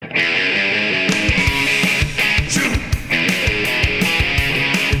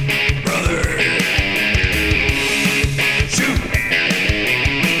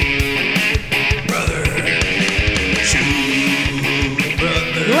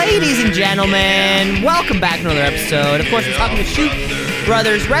Ladies and gentlemen, welcome back to another episode. Of course, we're talking to Shoot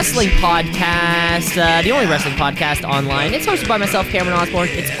Brothers Wrestling Podcast, the only wrestling podcast online. It's hosted by myself, Cameron Osborne.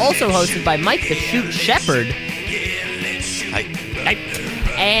 It's also hosted by Mike the Shoot Shepherd. Hi.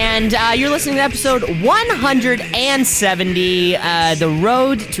 And you're listening to episode 170. The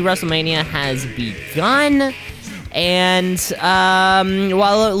road to Wrestlemania has begun. And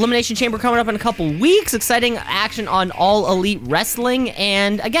while Elimination Chamber coming up in a couple weeks, exciting action on All Elite Wrestling,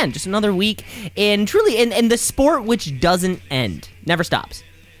 and again, just another week in the sport which doesn't end, never stops.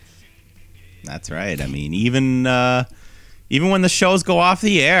 That's right. I mean, even when the shows go off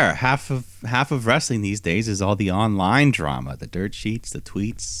the air, half of wrestling these days is all the online drama, the dirt sheets, the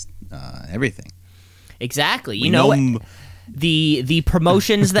tweets, everything. Exactly. You know the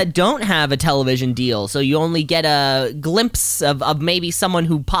promotions that don't have a television deal, so you only get a glimpse of maybe someone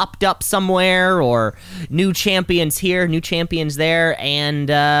who popped up somewhere, or new champions here, new champions there, and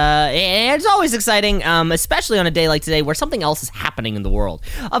it's always exciting, especially on a day like today where something else is happening in the world.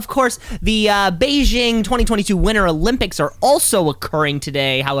 Of course, the Beijing 2022 Winter Olympics are also occurring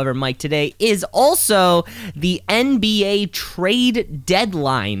today. However, Mike, today is also the NBA trade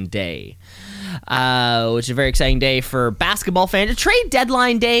deadline day. Which is a very exciting day for basketball fans. Trade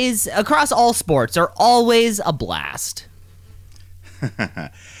deadline days across all sports are always a blast.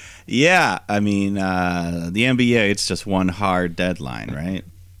 Yeah, I mean, the NBA, it's just one hard deadline, right?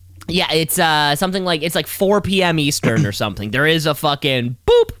 Yeah, it's something like, it's like 4 p.m. Eastern or something. There is a fucking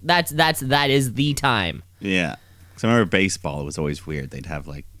boop. That is the time. Yeah, because I remember baseball, it was always weird. They'd have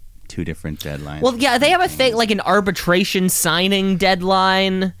like two different deadlines. Well, yeah, they have a thing like an arbitration signing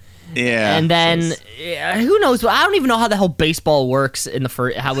deadline. Yeah, and then who knows? I don't even know how the hell baseball works in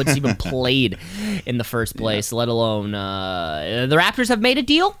the how it's even played in the first place. Yeah. Let alone the Raptors have made a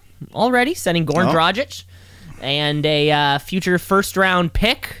deal already, sending Goran Dragic and a future first-round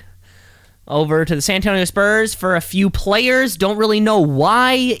pick over to the San Antonio Spurs for a few players. Don't really know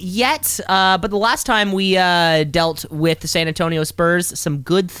why yet, but the last time we dealt with the San Antonio Spurs, some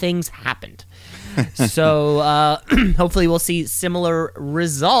good things happened. So hopefully we'll see similar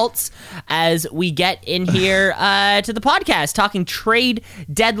results as we get in here to the podcast, talking trade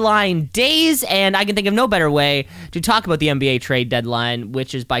deadline days. And I can think of no better way to talk about the NBA trade deadline,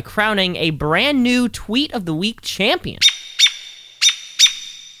 which is by crowning a brand new Tweet of the Week champion.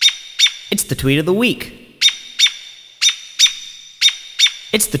 It's the Tweet of the Week.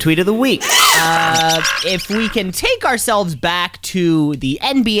 It's the Tweet of the Week. If we can take ourselves back to the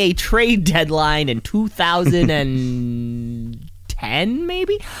NBA trade deadline in 2010,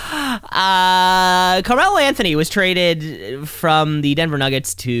 maybe? Carmelo Anthony was traded from the Denver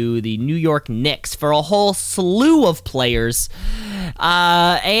Nuggets to the New York Knicks for a whole slew of players.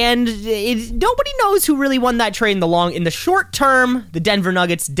 And nobody knows who really won that trade in the short term. The Denver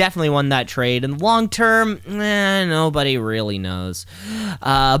Nuggets definitely won that trade. In the long term, nobody really knows.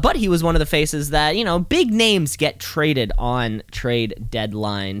 But he was one of the faces that, big names get traded on trade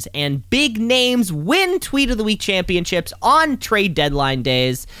deadlines, and big names win Tweet of the Week championships on trade deadline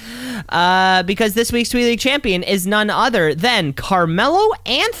days. Because this week's Tweet of the Week champion is none other than Carmelo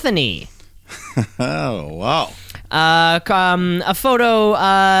Anthony. Oh, wow. A photo,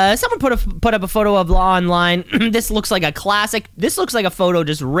 someone put up a photo of online. This looks like a classic. This looks like a photo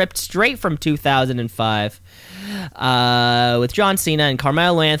just ripped straight from 2005, with John Cena and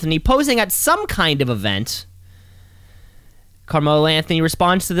Carmelo Anthony posing at some kind of event. Carmelo Anthony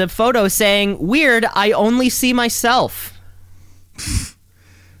responds to the photo saying, "Weird, I only see myself."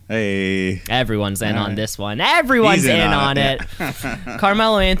 Hey. Everyone's in on this one. Everyone's in on it.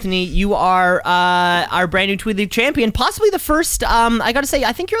 Carmelo Anthony, you are our brand new Tweet of the Week champion. Possibly the first, I gotta say,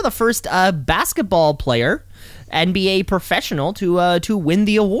 I think you're the first basketball player, NBA professional, to win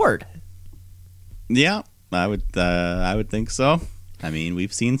the award. Yeah, I would think so. I mean,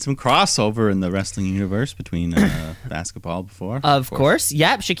 we've seen some crossover in the wrestling universe between basketball before. Of course.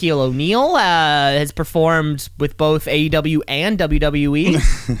 Yep. Shaquille O'Neal has performed with both AEW and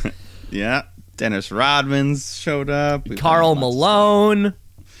WWE. Yeah. Dennis Rodman's showed up. Karl Malone.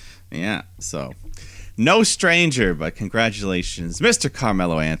 Yeah. So, no stranger, but congratulations, Mr.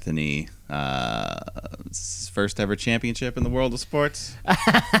 Carmelo Anthony. His first ever championship in the world of sports.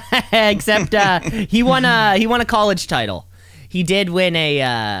 Except he won a college title. He did win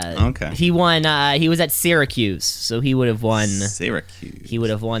a. Okay. He won. He was at Syracuse, so he would have won. Syracuse. He would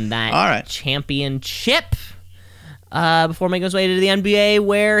have won that All right. championship. before making his way to the NBA,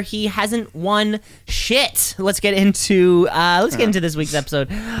 where he hasn't won shit. Let's get into this week's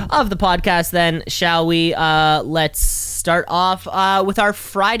episode of the podcast then, shall we? Let's start off with our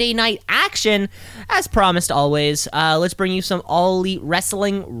Friday night action. As promised always, let's bring you some All Elite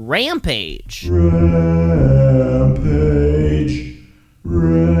Wrestling Rampage. Rampage.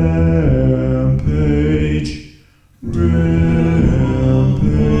 Rampage. Rampage.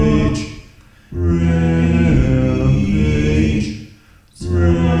 Rampage.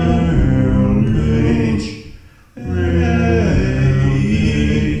 Rampage. Rampage.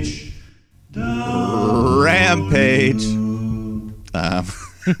 Rampage.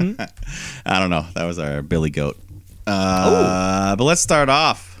 I don't know. That was our Billy Goat. But let's start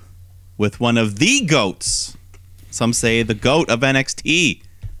off with one of the goats. Some say the GOAT of NXT.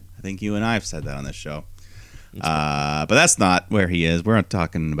 I think you and I have said that on this show. But that's not where he is. We're not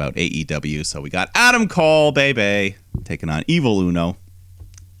talking about AEW. So we got Adam Cole, baby, taking on Evil Uno.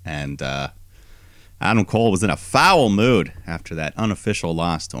 And Adam Cole was in a foul mood after that unofficial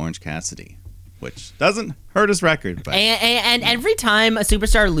loss to Orange Cassidy, which doesn't hurt his record. But and every time a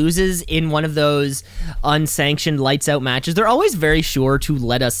superstar loses in one of those unsanctioned lights out matches, they're always very sure to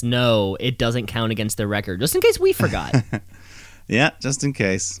let us know it doesn't count against their record, just in case we forgot. Yeah, just in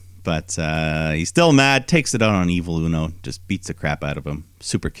case. But he's still mad, takes it out on Evil Uno, just beats the crap out of him,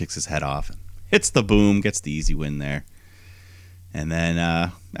 super kicks his head off, hits the boom, gets the easy win there. And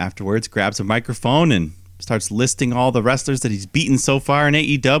then afterwards grabs a microphone and starts listing all the wrestlers that he's beaten so far in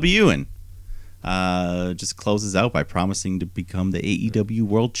AEW, and just closes out by promising to become the AEW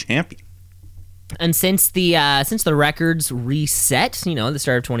World Champion. And since the records reset, the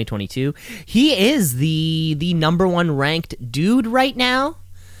start of 2022, he is the number one ranked dude right now.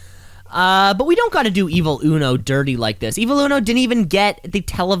 But we don't got to do Evil Uno dirty like this. Evil Uno didn't even get the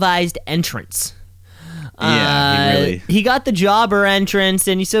televised entrance. Yeah, he got the jobber entrance,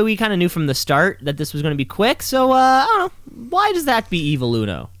 and so we kind of knew from the start that this was going to be quick. So I don't know, why does that be Evil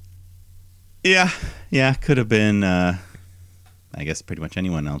Uno? Yeah, could have been. I guess pretty much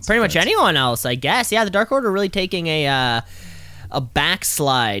anyone else. Anyone else, I guess. Yeah, the Dark Order really taking a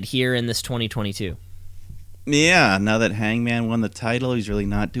backslide here in this 2022. Yeah, now that Hangman won the title, he's really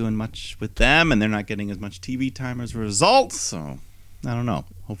not doing much with them, and they're not getting as much TV time as a result. So I don't know.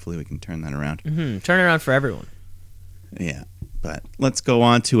 Hopefully, we can turn that around. Turn it around for everyone. Yeah, but let's go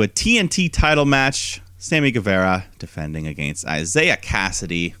on to a TNT title match. Sammy Guevara defending against Isaiah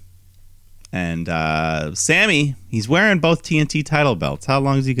Cassidy. And Sammy, he's wearing both TNT title belts. How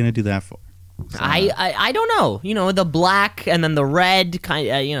long is he going to do that for? So, I don't know. The black and then the red,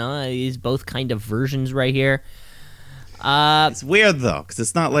 is both kind of versions right here. It's weird, though, because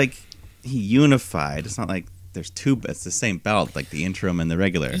it's not like he unified. It's not like there's two. It's the same belt, like the interim and the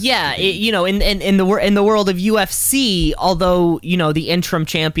regular. Yeah, in the world of UFC, although the interim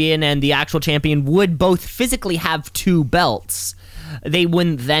champion and the actual champion would both physically have two belts, they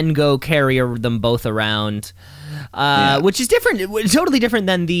wouldn't then go carry them both around, which is different, totally different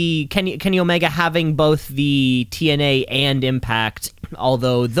than the Kenny Omega having both the TNA and Impact,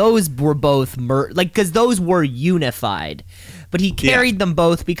 although those were both because those were unified. But he carried them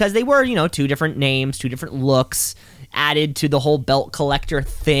both because they were, two different names, two different looks, added to the whole belt collector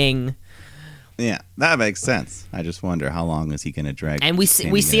thing. Yeah, that makes sense. I just wonder how long is he going to drag. And we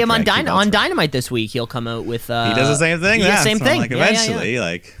see him on Dynamite this week. He'll come out with. He does the same thing. Yeah, same thing. Like eventually,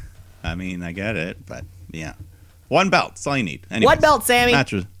 I get it, but yeah, one belt. That's all you need. Anyways, one belt, Sammy.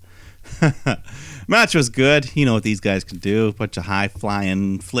 Match was good. You know what these guys can do. A bunch of high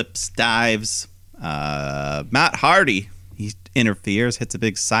flying flips, dives. Matt Hardy. He interferes, hits a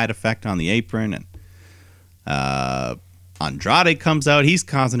big side effect on the apron, and Andrade comes out. He's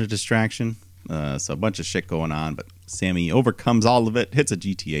causing a distraction. So a bunch of shit going on, but Sammy overcomes all of it, hits a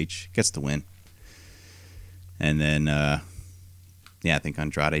GTH, gets the win. And then, I think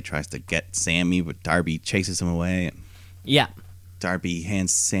Andrade tries to get Sammy, but Darby chases him away. And Darby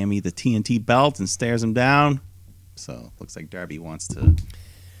hands Sammy the TNT belt and stares him down. So looks like Darby wants to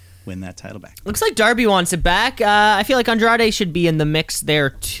win that title back. Looks like Darby wants it back. I feel like Andrade should be in the mix there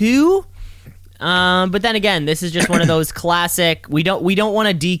too. But then again, this is just one of those classic. We don't want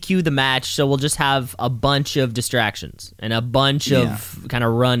to DQ the match, so we'll just have a bunch of distractions and a bunch of kind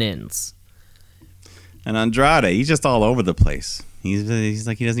of run-ins. And Andrade, he's just all over the place. He's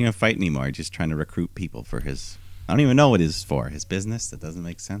like he doesn't even fight anymore. He's just trying to recruit people for his. I don't even know what it is for. His business. That doesn't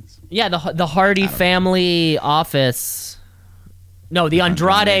make sense. Yeah, the Hardy family office. No, the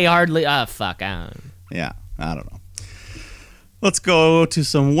Andrade hardly. Fuck. Yeah, I don't know. Let's go to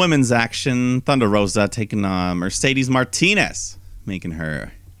some women's action. Thunder Rosa taking on Mercedes Martinez, making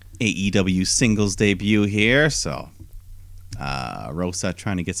her AEW singles debut here. So Rosa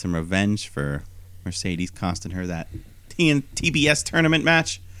trying to get some revenge for Mercedes costing her that TBS tournament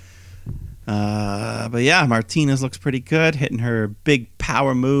match. But yeah, Martinez looks pretty good, hitting her big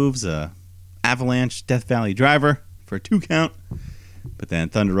power moves, Avalanche Death Valley driver for a 2 count. But then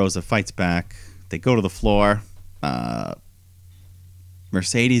Thunder Rosa fights back. They go to the floor.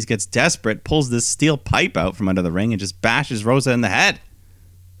 Mercedes gets desperate, pulls this steel pipe out from under the ring and just bashes Rosa in the head,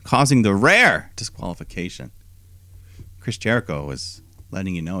 causing the rare disqualification. Chris Jericho was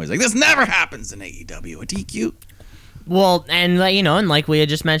letting you know, he's like, this never happens in AEW, a DQ. Well, and and like we had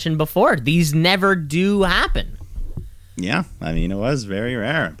just mentioned before, these never do happen. Yeah, I mean, it was very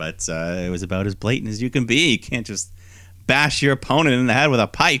rare, but it was about as blatant as you can be. You can't just bash your opponent in the head with a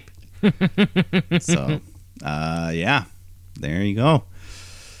pipe. So, yeah, there you go.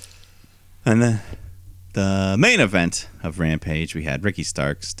 And then the main event of Rampage, we had Ricky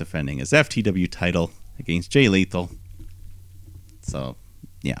Starks defending his FTW title against Jay Lethal. So,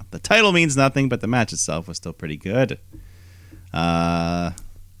 yeah, the title means nothing, but the match itself was still pretty good. Yeah,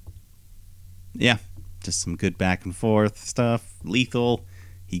 just some good back and forth stuff. Lethal,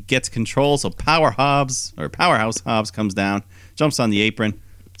 he gets control, so Powerhouse Hobbs comes down, jumps on the apron,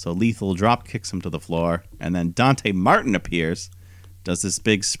 so Lethal drop kicks him to the floor, and then Dante Martin appears, does this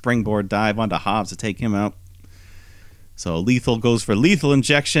big springboard dive onto Hobbs to take him out. So Lethal goes for lethal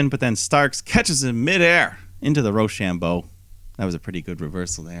injection, but then Starks catches him midair into the Rochambeau. That was a pretty good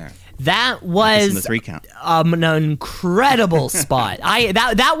reversal there. That was the 3 count. An incredible spot.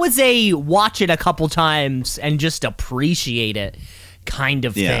 That was a watch it a couple times and just appreciate it kind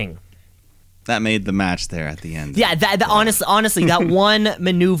of thing. That made the match there at the end. Yeah, honestly, that one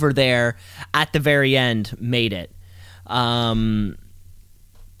maneuver there at the very end made it.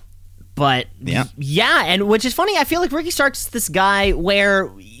 But yeah, and which is funny, I feel like Ricky Starks is this guy where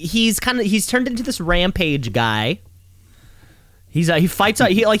he's turned into this Rampage guy. He fights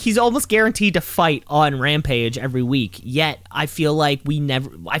he's almost guaranteed to fight on Rampage every week. Yet I feel like we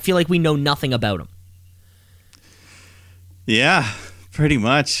know nothing about him. Yeah, pretty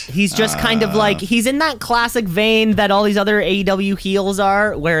much. He's just kind of like, he's in that classic vein that all these other AEW heels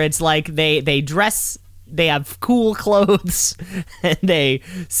are, where it's like they dress, they have cool clothes, and they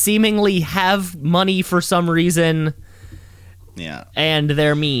seemingly have money for some reason. Yeah, and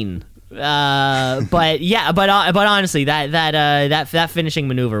they're mean. But honestly, that finishing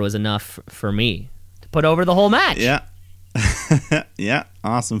maneuver was enough for me to put over the whole match. Yeah. Yeah,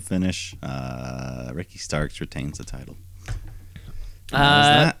 awesome finish. Ricky Starks retains the title.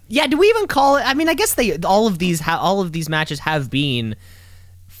 Yeah, do we even call it? I mean, I guess all of these matches have been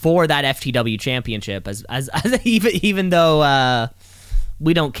for that FTW championship, as even though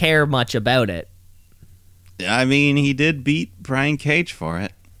we don't care much about it. I mean, he did beat Brian Cage for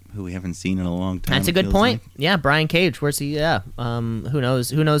it, who we haven't seen in a long time. That's a good point. Like. Yeah, Brian Cage. Where's he? Yeah. Who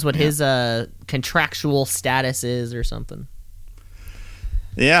knows? Who knows what his contractual status is or something?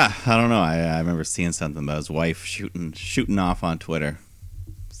 Yeah, I don't know. I remember seeing something about his wife shooting off on Twitter,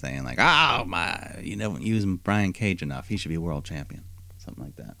 saying like, "Oh my, you don't use Brian Cage enough. He should be world champion." Something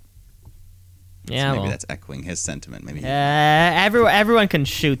like that. Yeah, so maybe that's echoing his sentiment. Maybe. Everyone can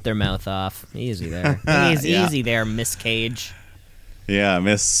shoot their mouth off. Easy there. Easy there, Miss Cage. Yeah,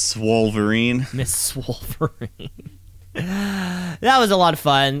 Miss Wolverine. Miss Wolverine. That was a lot of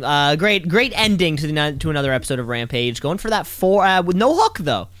fun. Great ending to another episode of Rampage. Going for that 4 with no hook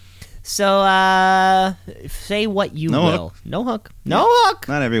though. So say what you will. Hook. No hook. No hook.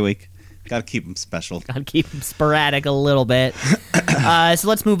 Not every week. Got to keep them special. Got to keep them sporadic a little bit. So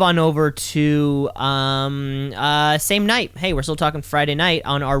let's move on over to same night. Hey, we're still talking Friday night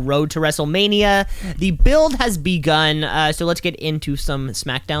on our road to WrestleMania. The build has begun. So let's get into some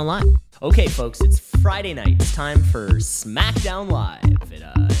Smackdown Live. Okay, folks, it's Friday night. It's time for Smackdown Live.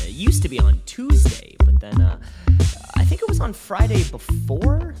 It used to be on Tuesday, but then I think it was on Friday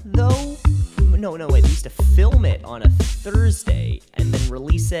before, though. No, wait, they used to film it on a Thursday and then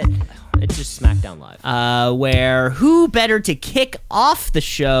release it. It's just Smackdown Live. Where who better to kick off the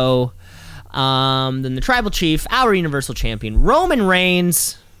show than the Tribal Chief, our Universal Champion, Roman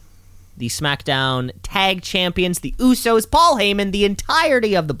Reigns, the SmackDown Tag Champions, the Usos, Paul Heyman, the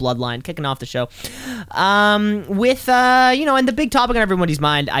entirety of the Bloodline, kicking off the show. With, and the big topic on everybody's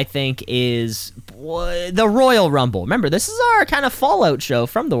mind, I think, is the Royal Rumble. Remember, this is our kind of fallout show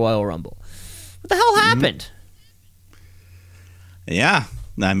from the Royal Rumble. What the hell happened? Yeah.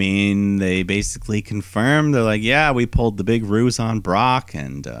 I mean, they basically confirmed. They're like, yeah, we pulled the big ruse on Brock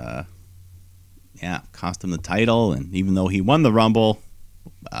and, cost him the title. And even though he won the Rumble,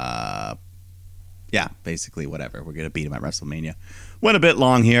 basically whatever. We're going to beat him at WrestleMania. Went a bit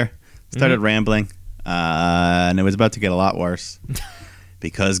long here. Started rambling. And it was about to get a lot worse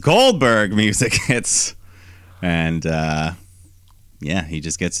because Goldberg music hits. And, he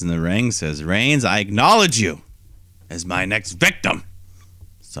just gets in the ring, says, Reigns, I acknowledge you as my next victim.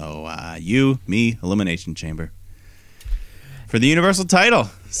 So, me, Elimination Chamber. For the Universal title.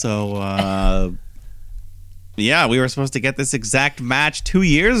 So, we were supposed to get this exact match 2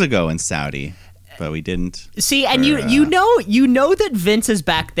 years ago in Saudi, but we didn't. See, and you know that Vince is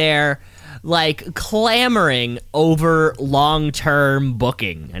back there, like, clamoring over long-term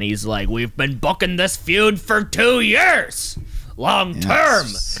booking, and he's like, "We've been booking this feud for 2 years, long-term."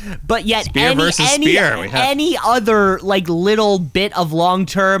 Yes. But yet, Spear versus spear. any other like little bit of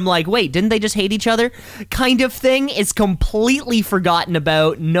long-term, like, wait, didn't they just hate each other? Kind of thing is completely forgotten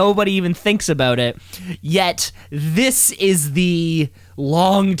about. Nobody even thinks about it. Yet this is the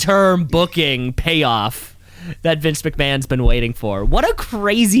long-term booking payoff that Vince McMahon's been waiting for. What a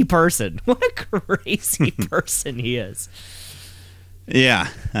crazy person. What a crazy person he is. Yeah,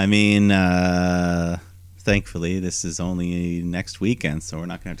 I mean, thankfully this is only next weekend, so we're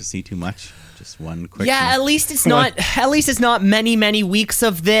not gonna have to see too much. Just one quick. Yeah, at least it's not many weeks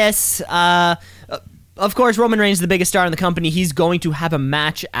of this. Of course, Roman Reigns is the biggest star in the company. He's going to have a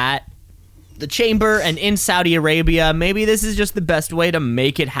match at the Chamber and in Saudi Arabia. Maybe this is just the best way to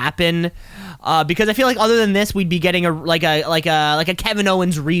make it happen. Because I feel like other than this, we'd be getting a Kevin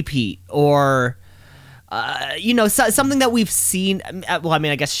Owens repeat or something that we've seen. Well, I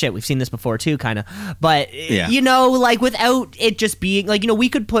mean, I guess we've seen this before too, kind of. But like without it just being like, we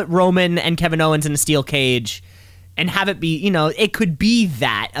could put Roman and Kevin Owens in a steel cage and have it be, it could be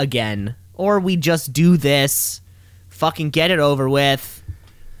that again, or we just do this, fucking get it over with,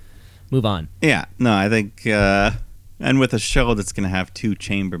 move on. Yeah, no, I think. And with a show that's going to have 2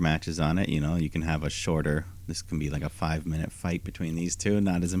 chamber matches on it, you can have a shorter. This can be like a 5-minute fight between these two.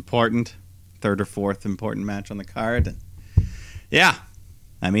 Not as important. 3rd or 4th important match on the card. Yeah.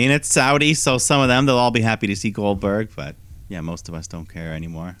 I mean, it's Saudi, so some of them, they'll all be happy to see Goldberg. But, yeah, most of us don't care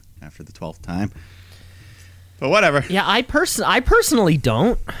anymore after the 12th time. But whatever. Yeah, I personally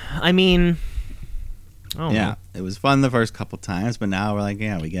don't. I mean, it was fun the first couple times, but now we're like,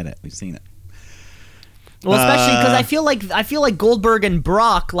 yeah, we get it. We've seen it. Well, especially because I feel like Goldberg and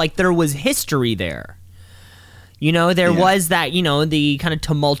Brock, like, there was history there. There was that, the kind of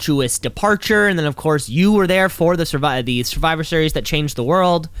tumultuous departure, and then of course you were there for the Survivor Series that changed the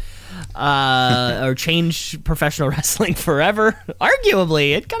world, or changed professional wrestling forever.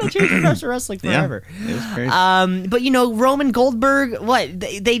 Arguably, it kind of changed professional wrestling forever. Yeah, it was crazy. But Roman Goldberg, what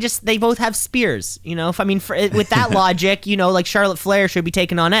they both have spears. With that logic, like Charlotte Flair should be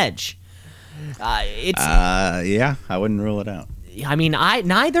taking on Edge. I wouldn't rule it out. I mean,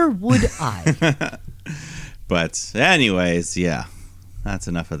 neither would I. But anyways, yeah, that's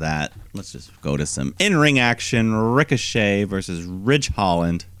enough of that. Let's just go to some in-ring action. Ricochet versus Ridge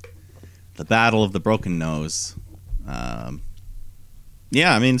Holland. The Battle of the Broken Nose.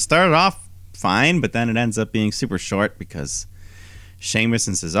 Started off fine, but then it ends up being super short because Sheamus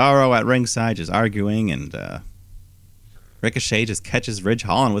and Cesaro at ringside just arguing, and Ricochet just catches Ridge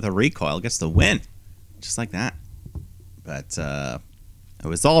Holland with a recoil, gets the win. Just like that. But it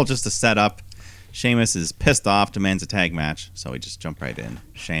was all just a setup. Sheamus is pissed off, demands a tag match, so we just jump right in.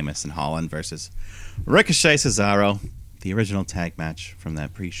 Sheamus and Holland versus Ricochet Cesaro, the original tag match from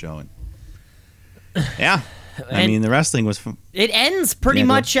that pre-show. Yeah, I mean, the wrestling was... It ends pretty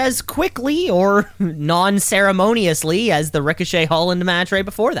much as quickly or non-ceremoniously as the Ricochet Holland match right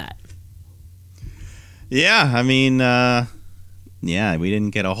before that. Yeah, I mean, we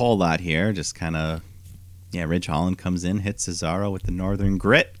didn't get a whole lot here. Just kind of, Ridge Holland comes in, hits Cesaro with the Northern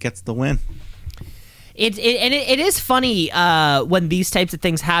Grit, gets the win. It is funny when these types of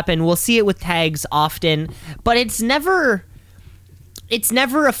things happen. We'll see it with tags often, but it's never a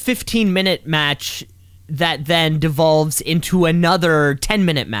 15-minute match that then devolves into another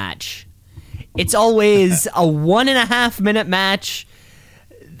 10-minute match. It's always a 1.5-minute match.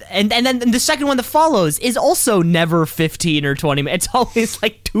 And then the second one that follows is also never 15 or 20 minutes. It's always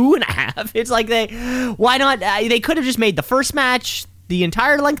like 2.5. It's like why not? They could have just made the first match the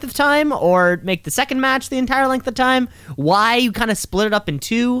entire length of time, or make the second match the entire length of time. Why you kind of split it up in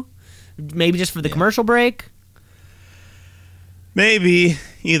 2? Maybe just for the commercial break? Maybe.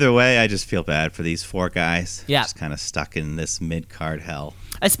 Either way, I just feel bad for these 4 guys. Yeah. Just kind of stuck in this mid-card hell.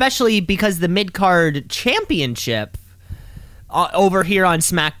 Especially because the mid-card championship over here on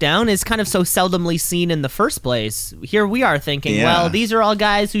Smackdown is kind of so seldomly seen in the first place. Here we are thinking, well, these are all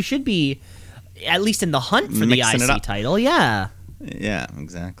guys who should be at least in the hunt for the IC title. Yeah. Yeah,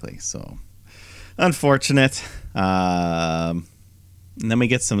 exactly. So, unfortunate. And then we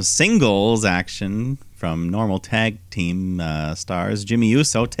get some singles action from normal tag team stars. Jimmy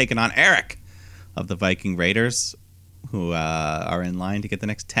Uso taking on Eric of the Viking Raiders, who are in line to get the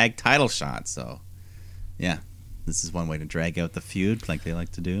next tag title shot. So, yeah, this is one way to drag out the feud like they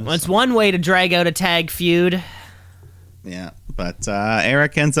like to do. Well, it's one way to drag out a tag feud. Yeah, but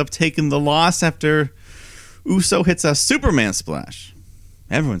Eric ends up taking the loss after Uso hits a Superman splash.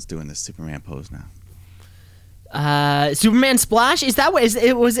 Everyone's doing this Superman pose now. Superman splash? Is that what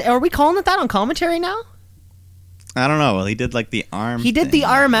it was? Are we calling it that on commentary now? I don't know. Well, he did like the arm. He did thing. the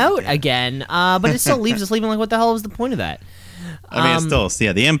arm out again, but it still leaves us leaving like, what the hell was the point of that? I mean, it's still,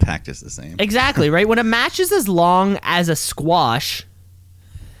 yeah, the impact is the same. Exactly, right? When a match is as long as a squash,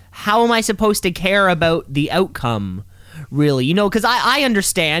 how am I supposed to care about the outcome? Really, because I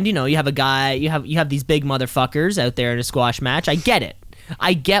understand. You have a guy, you have these big motherfuckers out there in a squash match. I get it.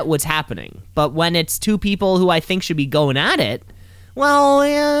 I get what's happening. But when it's two people who I think should be going at it, well,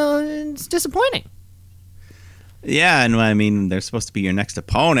 it's disappointing. Yeah, and I mean, they're supposed to be your next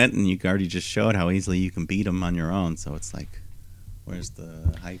opponent, and you already just showed how easily you can beat them on your own. So it's like, where's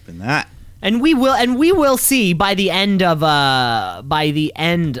the hype in that? And we will see by the end of kind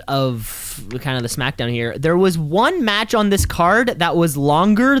of the Smackdown here. There was one match on this card that was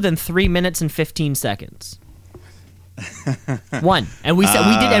longer than 3 minutes and 15 seconds. One, and we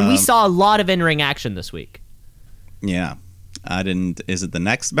saw a lot of in-ring action this week. Yeah, I didn't. Is it the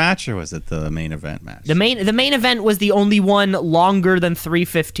next match or was it the main event match? The main event was the only one longer than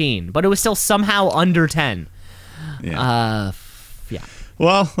 3:15, but it was still somehow under 10. Yeah. Yeah.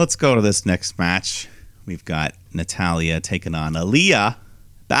 Well, let's go to this next match. We've got Natalya taking on Aaliyah.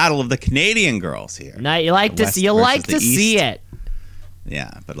 Battle of the Canadian girls here. Now you like to see it.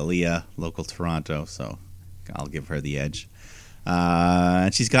 Yeah, but Aaliyah, local Toronto, so I'll give her the edge.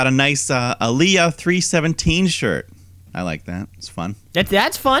 And she's got a nice Aaliyah 317 shirt. I like that. It's fun.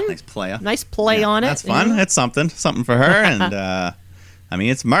 That's fun. Nice play. Nice play on it. That's fun. It's something for her. And I mean,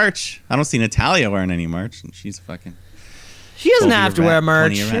 it's merch. I don't see Natalya wearing any merch, and she's fucking. She doesn't have to wear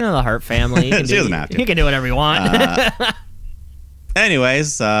merch. The Hart family. She doesn't have to. You can do whatever you want.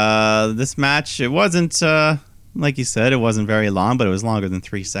 Anyways, this match, it wasn't, like you said, it wasn't very long, but it was longer than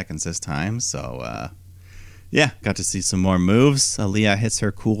 3 seconds this time. So, yeah, got to see some more moves. Aaliyah hits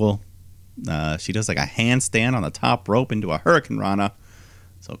her cool. She does like a handstand on the top rope into a Hurricane Rana.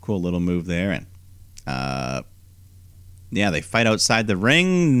 So, cool little move there. And, yeah, they fight outside the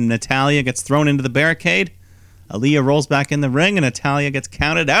ring. Natalya gets thrown into the barricade. Aaliyah rolls back in the ring, and Natalya gets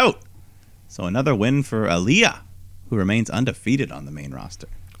counted out. So, another win for Aaliyah, who remains undefeated on the main roster.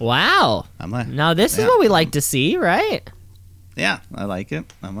 Wow. Now this is what we like to see, right? Yeah, I like it.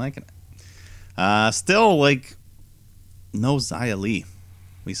 I'm liking it. Still, like, no Xia Li.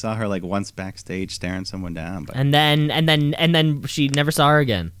 We saw her like once backstage staring someone down, but and then she never saw her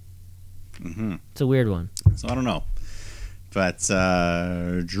again. Mm-hmm. It's a weird one. So I don't know. But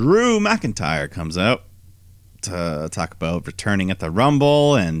Drew McIntyre comes out to talk about returning at the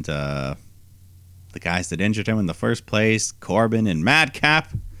Rumble and the guys that injured him in the first place, Corbin and Madcap.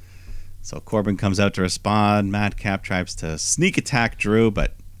 So Corbin comes out to respond. Madcap tries to sneak attack Drew,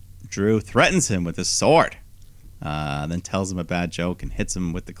 but Drew threatens him with his sword. Then tells him a bad joke and hits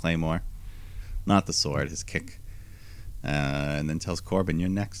him with the Claymore. Not the sword, his kick. And then tells Corbin, "You're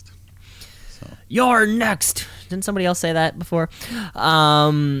next." So. You're next. Didn't somebody else say that before?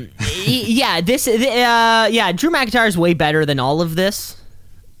 Yeah, Drew McIntyre is way better than all of this.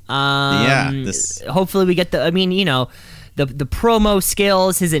 Hopefully we get the promo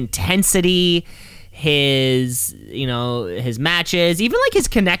skills, his intensity, his matches, even like his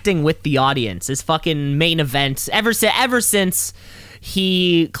connecting with the audience, his fucking main events. Ever since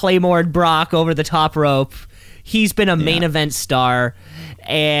he Claymored Brock over the top rope, he's been a main event star,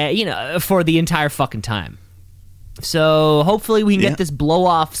 for the entire fucking time. So hopefully we can get this blow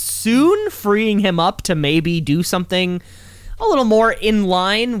off soon, freeing him up to maybe do something a little more in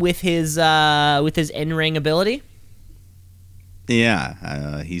line with his in-ring ability.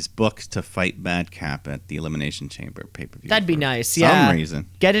 Yeah, he's booked to fight Madcap at the Elimination Chamber pay-per-view. That'd be nice. For some reason.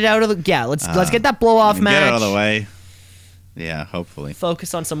 Get it out of the let's get that blow off match. Get it out of the way. Yeah, hopefully.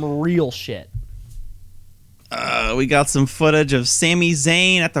 Focus on some real shit. We got some footage of Sami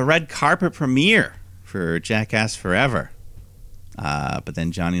Zayn at the red carpet premiere for Jackass Forever. But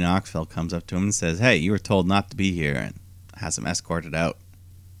then Johnny Knoxville comes up to him and says, "Hey, you were told not to be here," and has him escorted out.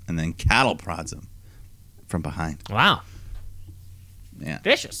 And then cattle prods him from behind. Wow. Yeah.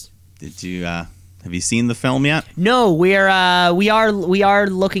 Vicious. Did you have you seen the film yet? No, we are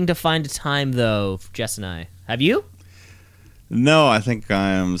looking to find a time though, Jess and I. Have you? No, I think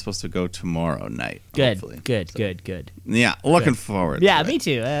I'm supposed to go tomorrow night. Good, hopefully. good. Yeah, looking forward. Yeah, to me it.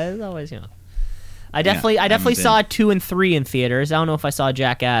 too. As always, I definitely saw 2 and 3 in theaters. I don't know if I saw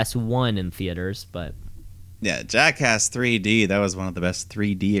Jackass 1 in theaters, but Yeah, Jackass 3D. That was one of the best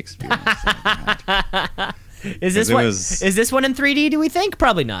 3D experiences I've had. is this one in 3D? Do we think?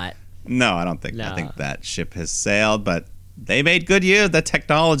 Probably not. No, I don't think. No. I think that ship has sailed, but they made good use of the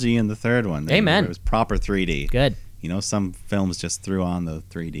technology in the third one. Amen. It was proper 3D. Good. You know, some films just threw on the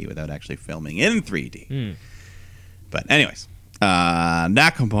 3D without actually filming in 3D. But anyways,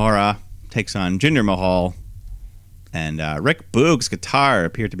 Nakamura takes on Jinder Mahal, and Rick Boog's guitar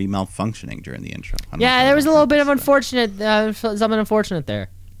appeared to be malfunctioning during the intro. I don't know if Yeah, there was a little bit of unfortunate. something unfortunate there.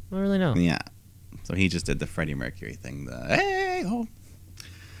 I don't really know. Yeah. So he just did the Freddie Mercury thing. Hey, oh.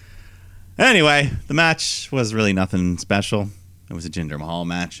 Anyway, the match was really nothing special. It was a Jinder Mahal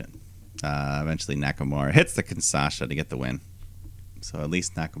match, and eventually Nakamura hits the Kinshasa to get the win. So at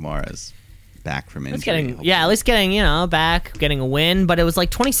least Nakamura is back from injury. At least getting back, getting a win. But it was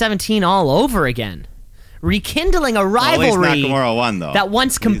like 2017 all over again, rekindling a rivalry at least Nakamura won, though. that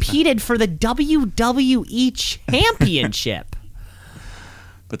once competed for the WWE Championship.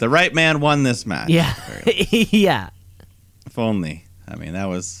 But the right man won this match. Yeah, yeah. If only. I mean, that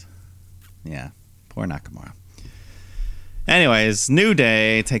was, poor Nakamura. Anyways, New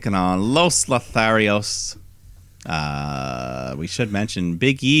Day taking on Los Lotharios. We should mention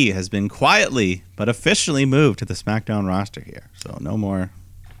Big E has been quietly but officially moved to the Smackdown roster here. So no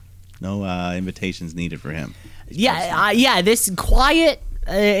invitations needed for him. This quiet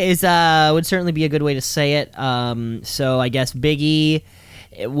is would certainly be a good way to say it. So I guess Big E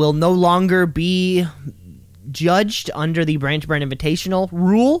will no longer be judged under the Branch Brand Invitational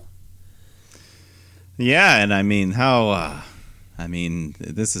rule. Yeah, and I mean,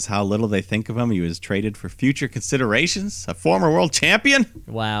 this is how little they think of him. He was traded for future considerations. A former world champion.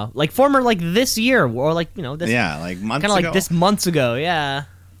 Wow, this year, or months ago. Kind of like this months ago. Yeah.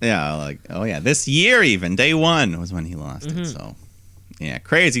 Yeah, this year even day one was when he lost it. So, yeah,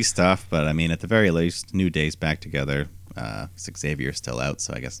 crazy stuff. But I mean, at the very least, New Day's back together. Xavier's still out,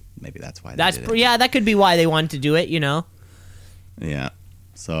 so I guess maybe that's why. That could be why they wanted to do it. Yeah.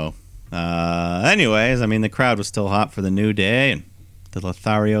 So. Anyways, I mean, the crowd was still hot for the New Day, and the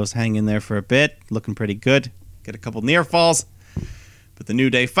Lotharios hang in there for a bit, looking pretty good. Get a couple near falls, but the New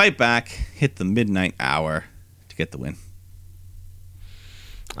Day fight back, hit the midnight hour to get the win.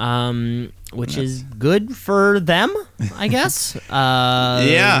 Which is good for them, I guess.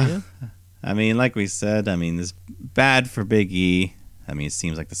 Yeah. I mean, like we said, it's bad for Big E. I mean, it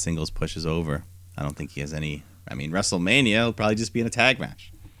seems like the singles push is over. I don't think he has any. I mean, WrestleMania will probably just be in a tag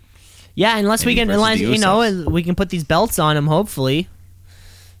match. Yeah, unless we can put these belts on him, hopefully.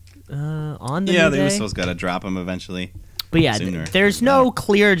 On the New the Day. Usos got to drop him eventually. But yeah, there's no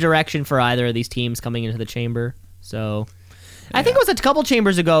clear direction for either of these teams coming into the Chamber. So, I think it was a couple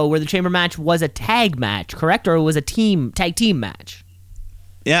Chambers ago where the Chamber match was a tag match, correct? Or it was a tag team match?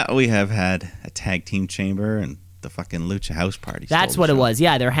 Yeah, we have had a tag team Chamber and the fucking Lucha House Party. That's what it was.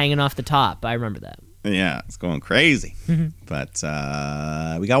 Yeah, they're hanging off the top. I remember that. Yeah, it's going crazy. But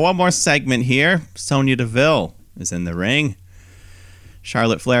we got one more segment here. Sonya Deville is in the ring.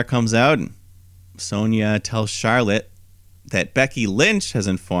 Charlotte Flair comes out, and Sonya tells Charlotte that Becky Lynch has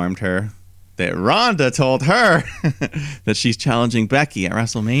informed her that Ronda told her that she's challenging Becky at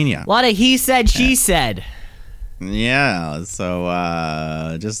WrestleMania. A lot of he said, she said. Yeah,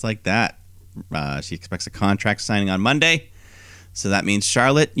 so just like that, she expects a contract signing on Monday. So that means,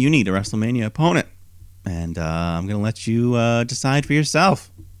 Charlotte, you need a WrestleMania opponent. And I'm going to let you decide for yourself.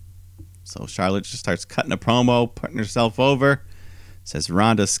 So Charlotte just starts cutting a promo, putting herself over. Says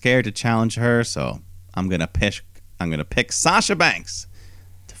Ronda's scared to challenge her, so I'm going to pick Sasha Banks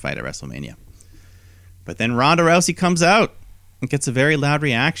to fight at WrestleMania. But then Ronda Rousey comes out and gets a very loud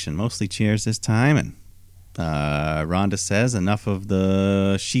reaction, mostly cheers this time. And Ronda says, enough of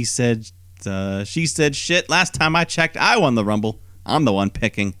the she said shit. Last time I checked, I won the Rumble. I'm the one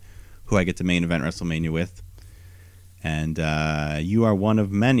picking who I get to main event WrestleMania with. And you are one of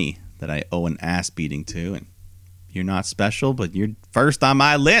many that I owe an ass beating to. And you're not special, but you're first on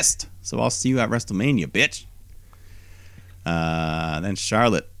my list. So I'll see you at WrestleMania, bitch. Then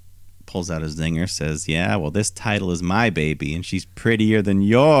Charlotte pulls out a zinger, says, yeah, well, this title is my baby, and she's prettier than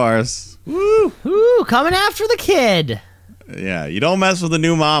yours. Woo, woo, coming after the kid. Yeah, you don't mess with the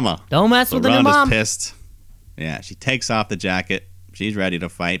new mama. Don't mess with the new Ronda's mom. Pissed. Yeah, she takes off the jacket. She's ready to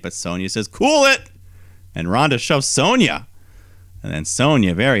fight, but Sonya says, cool it! And Ronda shoves Sonya. And then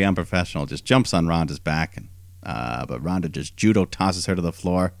Sonya, very unprofessional, just jumps on Ronda's back. And but Ronda just judo tosses her to the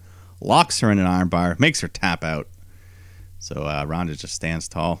floor, locks her in an armbar, makes her tap out. So Ronda just stands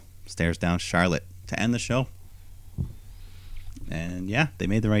tall, stares down Charlotte to end the show. And yeah, they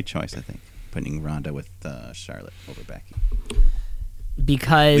made the right choice, I think, putting Ronda with Charlotte over Becky.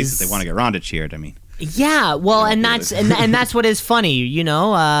 Because at least if they want to get Ronda cheered, I mean. Yeah, well, and that's and that's what is funny, you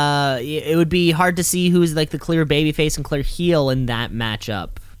know. It would be hard to see who's like the clear babyface and clear heel in that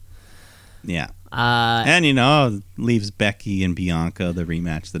matchup. Yeah. And, you know, leaves Becky and Bianca, the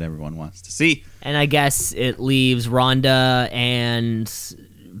rematch that everyone wants to see. And I guess it leaves Ronda and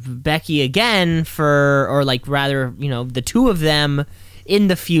Becky again the two of them in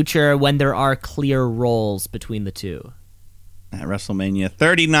the future when there are clear roles between the two. At WrestleMania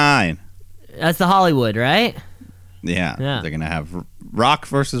 39. That's the Hollywood, right? Yeah. They're going to have Rock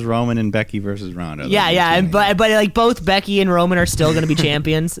versus Roman and Becky versus Ronda. But like both Becky and Roman are still going to be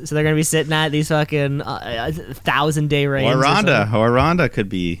champions, so they're going to be sitting at these fucking 1,000-day reigns. Or Ronda could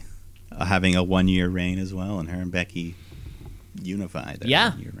be having a 1-year reign as well, and her and Becky unified.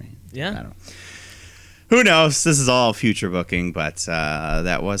 1-year reign. Yeah. I don't know. Who knows? This is all future booking, but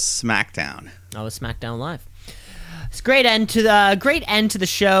that was Smackdown. That was Smackdown Live. It's a great end to the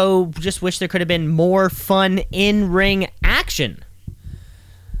show. Just wish there could have been more fun in-ring action.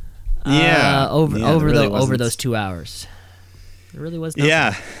 Over those 2 hours. There really was nothing.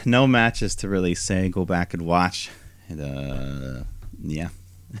 Yeah, no matches to really say. Go back and watch. And, yeah,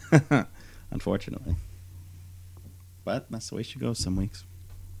 unfortunately. But that's the way she goes some weeks.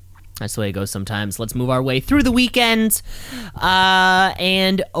 That's the way it goes sometimes. Let's move our way through the weekend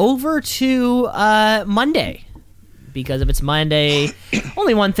and over to Monday. Because if it's Monday,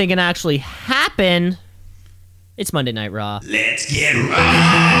 only one thing can actually happen. It's Monday Night Raw. Let's get raw.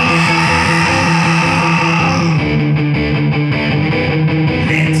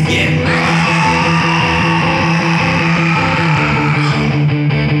 Let's get raw.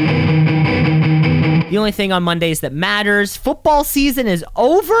 The only thing on Mondays that matters, football season is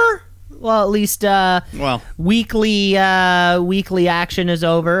over. Well, at least weekly action is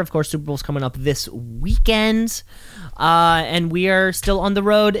over. Of course, Super Bowl's coming up this weekend. And we are still on the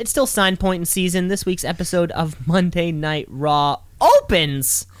road. It's still sign point in season. This week's episode of Monday Night Raw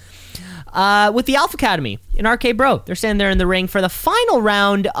opens with the Alpha Academy in RK Bro. They're standing there in the ring for the final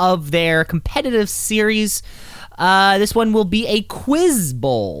round of their competitive series. This one will be a quiz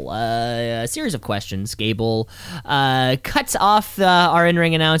bowl, a series of questions. Gable cuts off our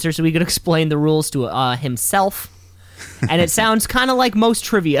in-ring announcer so we could explain the rules to himself. And it sounds kind of like most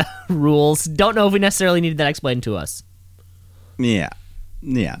trivia rules. Don't know if we necessarily needed that explained to us. Yeah.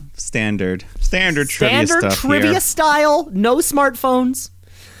 Standard trivia stuff Standard trivia here. style, no smartphones.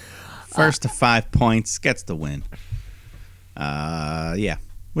 First to 5 points gets the win. Yeah.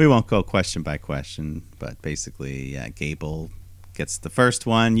 We won't go question by question, but basically, Gable gets the first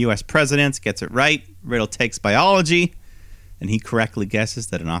one. U.S. President gets it right. Riddle takes biology, and he correctly guesses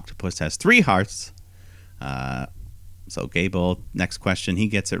that an octopus has 3 hearts. So Gable, next question, he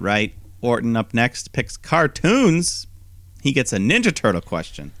gets it right. Orton up next picks cartoons. He gets a Ninja Turtle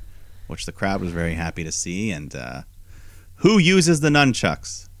question, which the crowd was very happy to see. And who uses the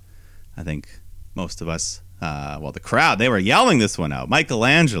nunchucks? I think most of us, the crowd, they were yelling this one out.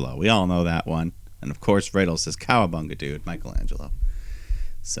 Michelangelo, we all know that one. And of course, Riddle says, "Cowabunga, dude, Michelangelo."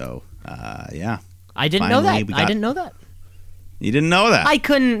 So, yeah. I didn't know that. I didn't know that. You didn't know that? I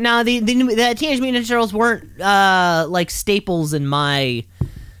couldn't. No, the Teenage Mutant Ninja Turtles weren't like staples in my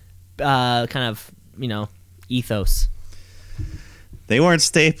kind of ethos. They weren't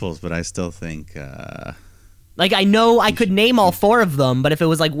staples, but I still think. Like I know I could name all 4 of them, but if it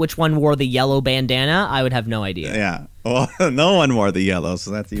was like which one wore the yellow bandana, I would have no idea. Yeah. Well, no one wore the yellow, so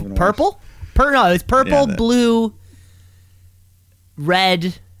that's even purple. No, it's purple, blue,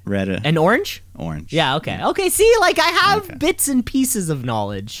 red, and orange. Orange. Yeah. Okay. See, like I have bits and pieces of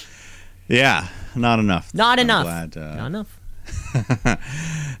knowledge. Yeah. Not enough. Not I'm enough. Glad, Not enough.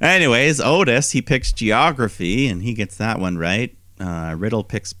 Anyways, Otis, he picks geography, and he gets that one right. Riddle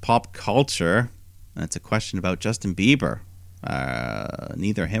picks pop culture. And it's a question about Justin Bieber.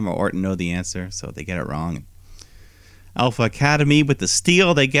 Neither him or Orton know the answer, so they get it wrong. Alpha Academy with the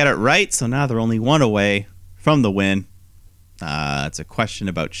steal, they get it right, so now they're only 1 away from the win. It's a question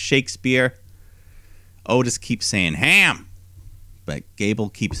about Shakespeare. Otis keeps saying ham, but Gable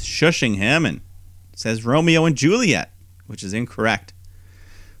keeps shushing him and says Romeo and Juliet, which is incorrect.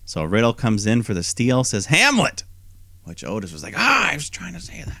 So Riddle comes in for the steal, says Hamlet, which Otis was like, I was trying to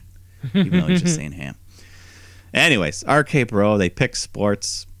say that. Even though he's just saying ham. Anyways, RK Bro, they pick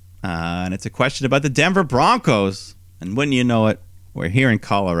sports. And it's a question about the Denver Broncos. And wouldn't you know it, we're here in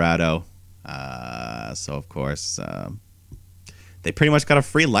Colorado. So, of course, they pretty much got a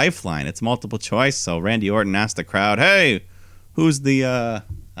free lifeline. It's multiple choice. So Randy Orton asked the crowd, hey, Who's the I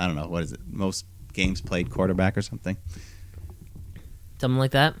don't know, what is it? Most games played quarterback or something? Something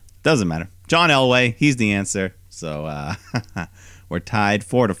like that. Doesn't matter. John Elway, he's the answer. So we're tied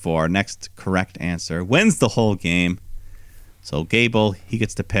 4-4. Next correct answer wins the whole game. So Gable, he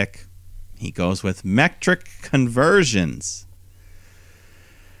gets to pick. He goes with metric conversions.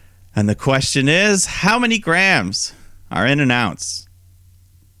 And the question is, how many grams are in an ounce?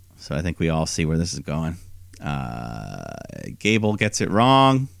 So I think we all see where this is going. Gable gets it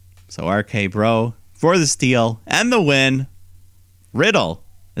wrong. So RK Bro for the steal and the win. Riddle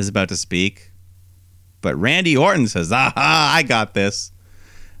is about to speak. But Randy Orton says, aha, I got this.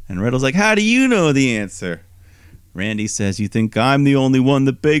 And Riddle's like, how do you know the answer? Randy says, you think I'm the only one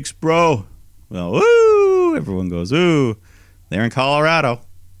that bakes, bro? Well, woo! Everyone goes, ooh. They're in Colorado.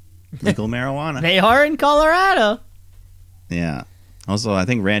 Legal marijuana. They are in Colorado. Yeah. Also, I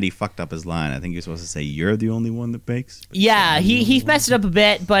think Randy fucked up his line. I think you're supposed to say, you're the only one that bakes. Yeah, he messed it up a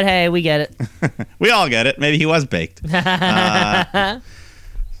bit, but hey, we get it. We all get it. Maybe he was baked.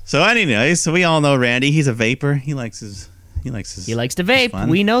 So anyway, so we all know Randy. He's a vapor. He likes to vape. Fun.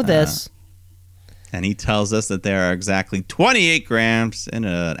 We know this. And he tells us that there are exactly 28 grams in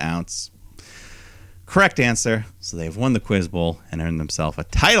an ounce. Correct answer. So they've won the Quiz Bowl and earned themselves a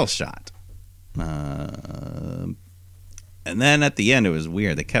title shot. And then at the end, it was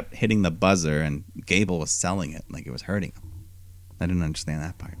weird. They kept hitting the buzzer, and Gable was selling it like it was hurting him. I didn't understand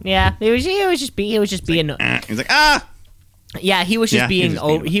that part. Yeah, he was just being. He's like, ah. Yeah, he was just being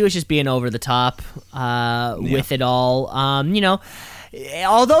over the top with it all.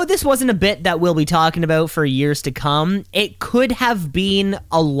 Although this wasn't a bit that we'll be talking about for years to come, it could have been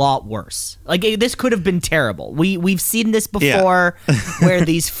a lot worse. Like this could have been terrible. We've seen this before, where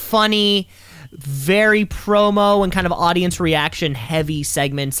these funny, very promo and kind of audience reaction heavy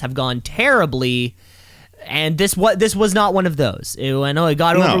segments have gone terribly, and this was not one of those. I know it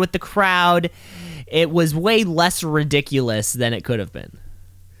got over with the crowd. It was way less ridiculous than it could have been.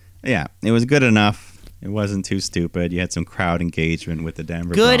 Yeah, it was good enough. It wasn't too stupid. You had some crowd engagement with the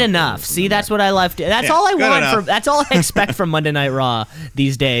Denver Good Broncos. enough. See, that's what I left. That's all I want enough. That's all I expect from Monday Night Raw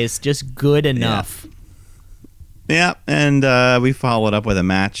these days. Just good enough. Yeah, and we followed up with a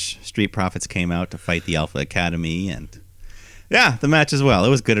match. Street Profits came out to fight the Alpha Academy, and the match as well. It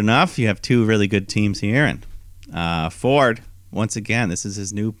was good enough. You have two really good teams here, and Ford, once again, this is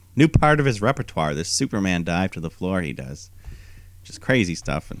his new part of his repertoire. This Superman dive to the floor he does. Just crazy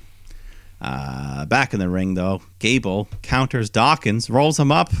stuff. And back in the ring, though, Gable counters Dawkins, rolls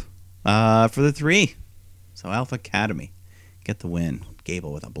him up for the 3. So Alpha Academy get the win.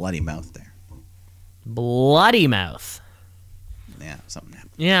 Gable with a bloody mouth there. Bloody mouth. Yeah, something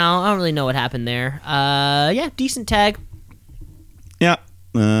happened. Yeah, I don't really know what happened there. Decent tag. Yeah.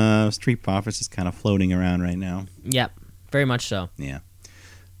 Street Profits is kind of floating around right now. Yep, very much so. Yeah.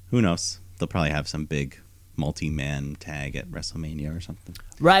 Who knows? They'll probably have some big multi-man tag at WrestleMania or something.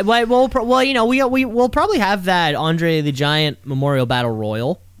 Right. We'll probably have that Andre the Giant Memorial Battle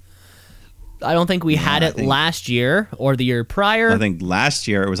Royal. I don't think we had it last year or the year prior. I think last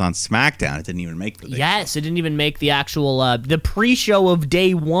year it was on Smackdown. It didn't even make the big Yes, it didn't even make the actual the pre-show of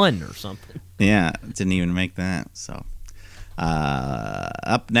day 1 or something. Yeah, it didn't even make that. So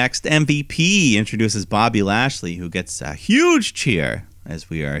up next, MVP introduces Bobby Lashley, who gets a huge cheer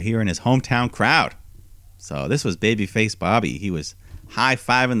as we are here in his hometown crowd. So this was babyface Bobby. He was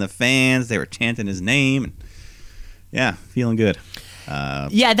high-fiving the fans. They were chanting his name. And yeah, feeling good.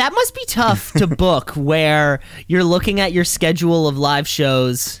 That must be tough to book where you're looking at your schedule of live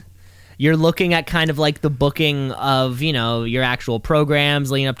shows. You're looking at kind of like the booking of, your actual programs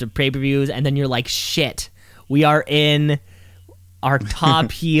leading up to pay-per-views. And then you're like, shit, we are in our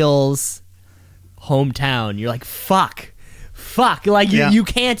top heels hometown. You're like, fuck. Like you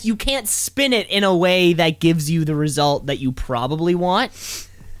can't spin it in a way that gives you the result that you probably want.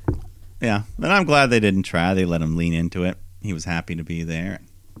 Yeah, and I'm glad they didn't try. They let him lean into it. He was happy to be there.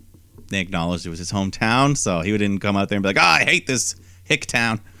 They acknowledged it was his hometown, so he didn't come out there and be like, I hate this hick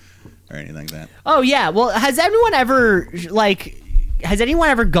town or anything like that. Oh yeah. Well, has anyone ever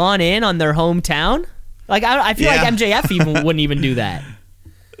gone in on their hometown? Like I feel like MJF even wouldn't even do that.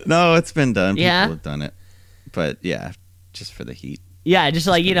 No, it's been done. Yeah. People have done it. But yeah, just for the heat. Yeah, just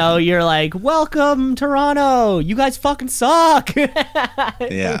like, you're like, welcome, Toronto. You guys fucking suck.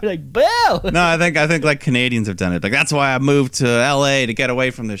 Yeah. Like, boo. No, I think like Canadians have done it. Like, that's why I moved to LA to get away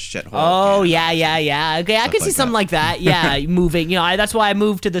from this shithole. Oh, yeah. Okay, I can see something like that. Yeah, moving. That's why I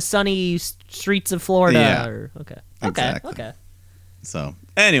moved to the sunny streets of Florida. Yeah. Okay. So,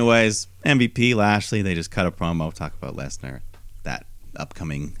 anyways, MVP Lashley, they just cut a promo, talk about Lesnar, that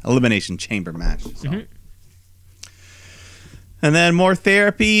upcoming Elimination Chamber match. So. And then more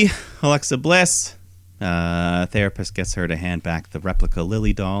therapy. Alexa Bliss. Therapist gets her to hand back the replica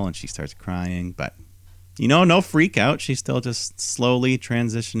Lily doll, and she starts crying. But, no freak out. She's still just slowly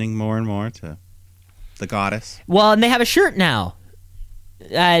transitioning more and more to the goddess. Well, and they have a shirt now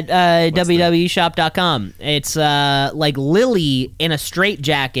at www.shop.com. It's like Lily in a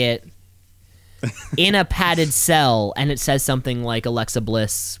straitjacket in a padded cell, and it says something like Alexa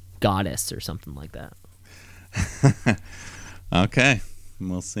Bliss goddess or something like that. Okay.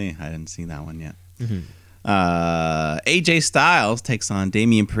 We'll see. I didn't see that one yet. Mm-hmm. AJ Styles takes on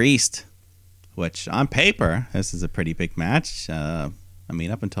Damian Priest, which on paper, this is a pretty big match. Up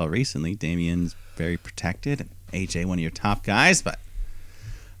until recently, Damian's very protected. AJ, one of your top guys, but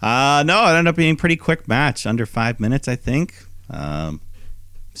no, it ended up being a pretty quick match, under 5 minutes, I think.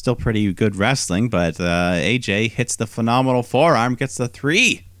 Still pretty good wrestling, but AJ hits the phenomenal forearm, gets the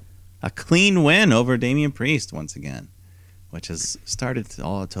 3. A clean win over Damian Priest once again, which has started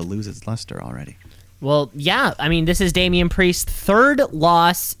to lose its luster already. Well, yeah. This is Damian Priest's third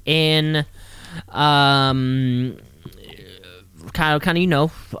loss in, kind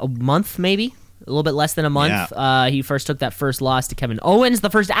of, a month maybe, a little bit less than a month. Yeah. He first took that first loss to Kevin Owens, the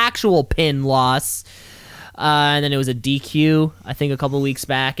first actual pin loss, and then it was a DQ, I think, a couple weeks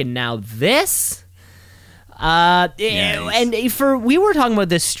back, and now this. And we were talking about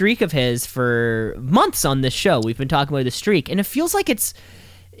this streak of his for months on this show. We've been talking about the streak, and it feels like it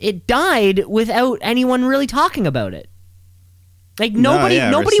died without anyone really talking about it. Like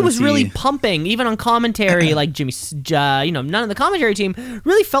nobody was really pumping, even on commentary. Like Jimmy, none of the commentary team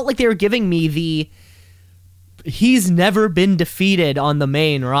really felt like they were giving me he's never been defeated on the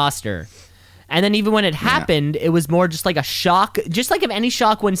main roster. And then even when it happened, it was more just like a shock, just like of any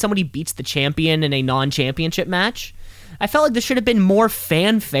shock when somebody beats the champion in a non-championship match. I felt like there should have been more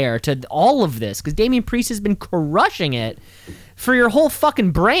fanfare to all of this, because Damian Priest has been crushing it for your whole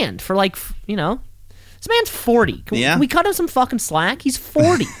fucking brand for this man's 40. Can we cut him some fucking slack? He's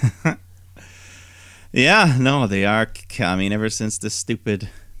 40. Yeah, no, they are. Ever since the stupid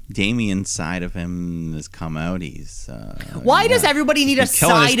Damian side of him has come out, he's... Why does everybody need a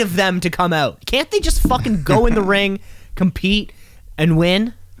side of them to come out? Can't they just fucking go in the ring, compete, and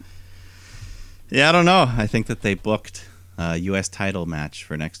win? Yeah, I don't know. I think that they booked a U.S. title match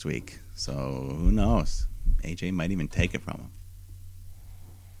for next week. So, who knows? AJ might even take it from him.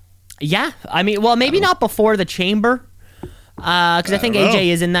 Yeah, maybe not before the Chamber, because I think AJ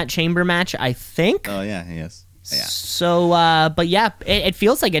is in that Chamber match, I think. Oh, yeah, he is. Yeah. So, but yeah, it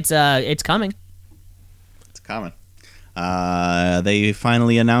feels like it's coming. It's coming. They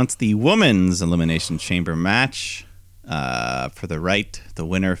finally announced the Women's Elimination Chamber match. For the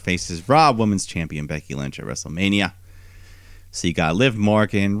winner faces Raw Women's Champion Becky Lynch at WrestleMania. So you got Liv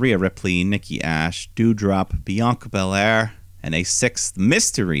Morgan, Rhea Ripley, Nikki Ash, Doudrop, Bianca Belair, and a 6th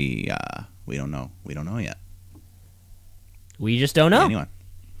mystery. We don't know yet. We just don't know. Anyone?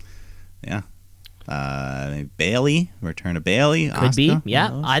 Yeah. Bailey, return of Bailey. Could Asuka, be.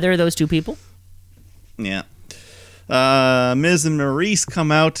 Yeah, either of those two people. Yeah. Miz and Maurice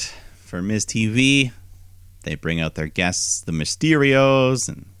come out for Miz TV. They bring out their guests, the Mysterios,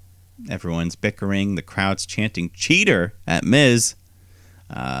 and everyone's bickering. The crowd's chanting "cheater" at Miz.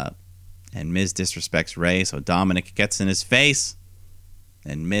 And Miz disrespects Ray, so Dominic gets in his face.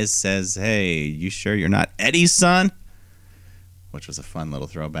 And Miz says, "Hey, you sure you're not Eddie's son?" Which was a fun little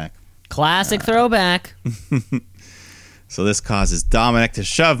throwback. Classic throwback. So this causes Dominic to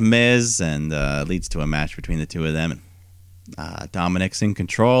shove Miz and leads to a match between the two of them. Dominic's in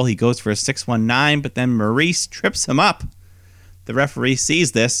control. He goes for a 619, but then Maurice trips him up. The referee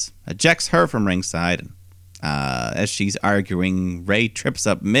sees this, ejects her from ringside. And, as she's arguing, Ray trips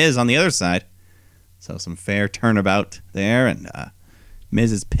up Miz on the other side. So some fair turnabout there, and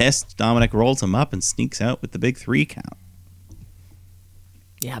Miz is pissed. Dominic rolls him up and sneaks out with the big 3 count.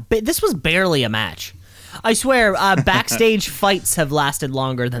 Yeah, but this was barely a match. I swear, backstage fights have lasted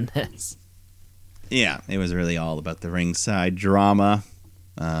longer than this. Yeah, it was really all about the ringside drama.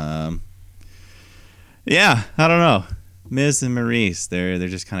 Yeah, I don't know. Miz and Maurice, they're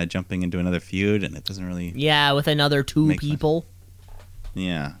just kind of jumping into another feud, and it doesn't really... Yeah, with another 2 people.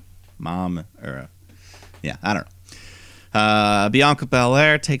 Yeah, yeah, I don't know. Bianca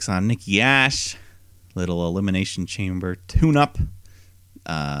Belair takes on Nikki Ash. Little Elimination Chamber tune-up.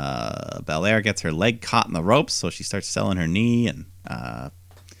 Belair gets her leg caught in the ropes, so she starts selling her knee, and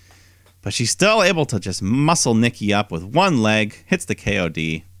but she's still able to just muscle Nikki up with one leg, hits the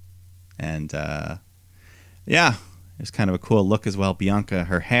KOD, and yeah, it was kind of a cool look as well. Bianca,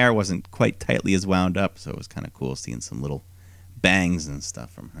 her hair wasn't quite tightly as wound up, so it was kind of cool seeing some little bangs and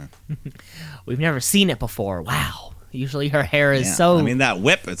stuff from her. We've never seen it before. Wow. Usually her hair is Yeah. so... I mean, that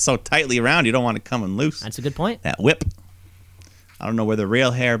whip, it's so tightly around, you don't want it coming loose. That's a good point. That whip. I don't know where the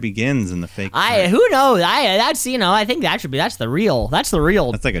real hair begins in the fake. Who knows? That's, I think that's the real. That's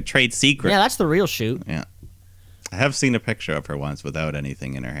like a trade secret. Yeah, that's the real shoot. Yeah. I have seen a picture of her once without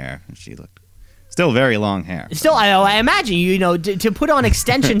anything in her hair, and she looked still very long hair. Still, I imagine, to put on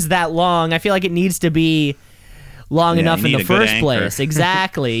extensions that long, I feel like it needs to be long enough in the first place.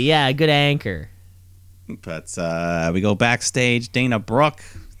 Exactly. Yeah, good anchor. But we go backstage. Dana Brooke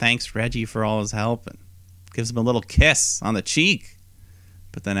thanks Reggie for all his help and gives him a little kiss on the cheek.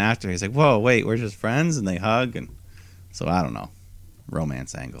 But then after, he's like, whoa, wait, we're just friends? And they hug. And so, I don't know.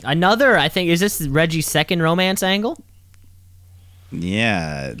 Romance angle. Another, I think, is this Reggie's second romance angle?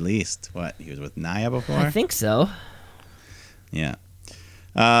 Yeah, at least. What? He was with Nia before? I think so. Yeah.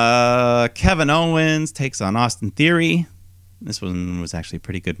 Kevin Owens takes on Austin Theory. This one was actually a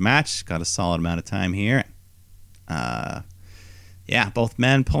pretty good match. Got a solid amount of time here. Yeah, both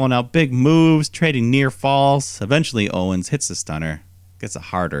men pulling out big moves, trading near falls. Eventually, Owens hits the stunner, gets a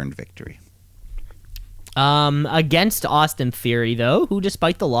hard-earned victory. Against Austin Theory, though, who,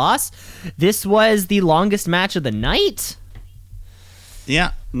 despite the loss, this was the longest match of the night.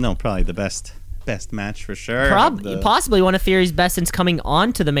 Yeah, no, probably the best match for sure. Possibly one of Theory's best since coming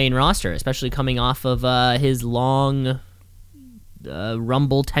onto the main roster, especially coming off of his long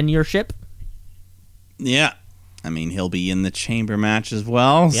Rumble tenureship. Yeah, I mean he'll be in the Chamber match as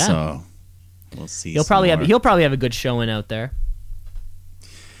well. Yeah. So we'll see. He'll probably have a good showing out there.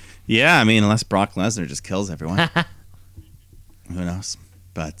 Yeah, I mean unless Brock Lesnar just kills everyone, who knows?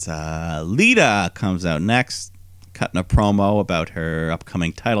 But Lita comes out next, cutting a promo about her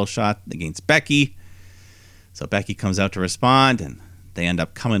upcoming title shot against Becky. So Becky comes out to respond, and they end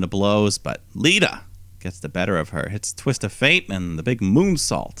up coming to blows, but Lita gets the better of her, hits Twist of Fate and the big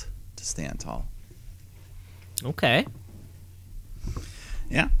moonsault to stand tall. Okay.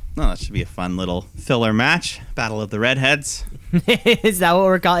 Yeah, no, that should be a fun little filler match. Battle of the Redheads. Is that what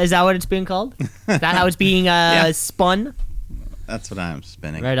we're called? Is that what it's being called? Is that how it's being spun? That's what I'm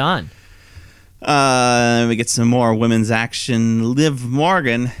spinning. Right on. We get some more women's action. Liv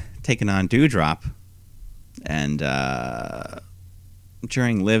Morgan taking on Doudrop. And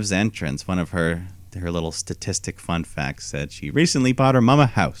during Liv's entrance, one of her little statistic fun facts said she recently bought her mom a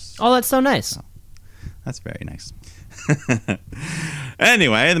house. Oh, that's so nice. So, that's very nice.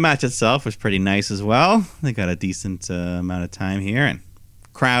 Anyway, the match itself was pretty nice as well. They got a decent amount of time here. And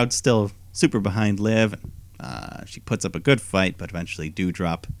crowd still super behind Liv. She puts up a good fight, but eventually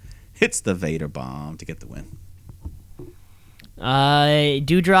Doudrop hits the Vader bomb to get the win.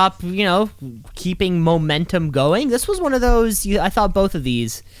 Doudrop, keeping momentum going. This was one of those, I thought both of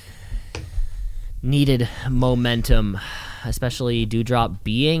these needed momentum, especially Doudrop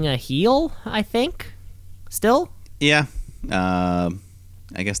being a heel, I think, still. Yeah.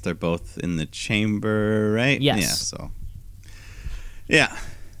 I guess they're both in the Chamber, right? Yes. Yeah, so. Yeah.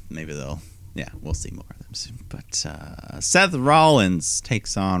 Maybe we'll see more of them soon. But Seth Rollins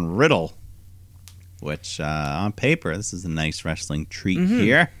takes on Riddle, which on paper, this is a nice wrestling treat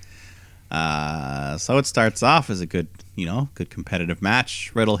here. So it starts off as a good competitive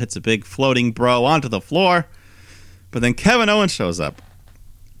match. Riddle hits a big floating bro onto the floor, but then Kevin Owens shows up,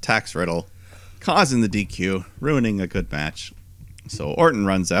 attacks Riddle, causing the DQ, ruining a good match. So Orton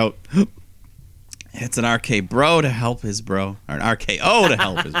runs out, hits an RK bro to help his bro, or an RKO to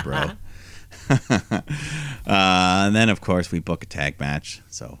help his bro. And then, of course, we book a tag match.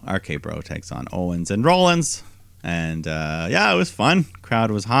 So RK Bro takes on Owens and Rollins. And, it was fun. Crowd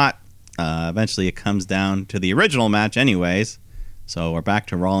was hot. Eventually, it comes down to the original match anyways. So we're back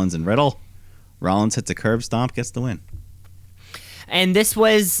to Rollins and Riddle. Rollins hits a curb stomp, gets the win. And this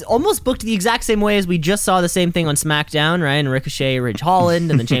was almost booked the exact same way as we just saw the same thing on SmackDown, right? And Ricochet, Ridge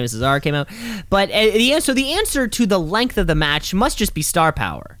Holland, and then Sheamus Cesaro came out. But the answer to the length of the match must just be star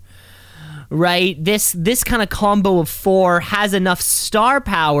power. Right, this kind of combo of four has enough star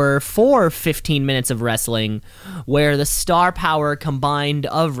power for 15 minutes of wrestling, where the star power combined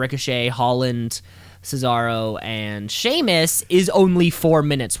of Ricochet, Holland, Cesaro, and Sheamus is only 4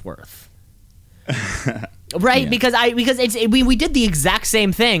 minutes worth. Right, yeah. because we did the exact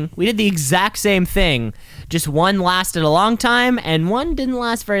same thing. We did the exact same thing. Just one lasted a long time, and one didn't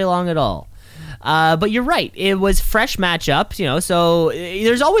last very long at all. But you're right. It was fresh matchup, so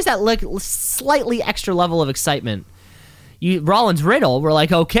there's always that slightly extra level of excitement. Rollins Riddle, we're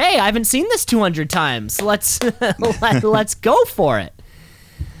like, okay, I haven't seen this 200 times. Let's go for it.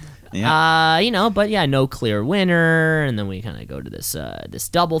 Yeah. But yeah, no clear winner, and then we kind of go to this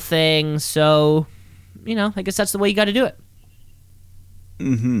double thing. So, I guess that's the way you got to do it.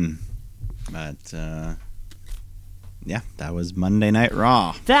 But Yeah, that was Monday Night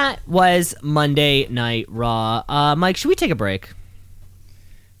Raw. That was Monday Night Raw. Mike, should we take a break?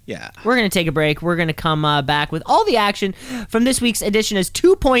 Yeah. We're going to take a break. We're going to come back with all the action from this week's edition as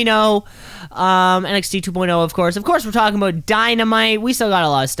 2.0. NXT 2.0, of course. Of course, we're talking about Dynamite. We still got a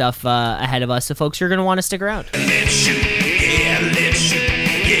lot of stuff ahead of us, so folks, you're going to want to stick around. Let's shoot, yeah, let's shoot,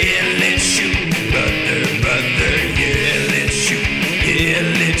 yeah, let's shoot, brother, yeah, let's shoot, yeah,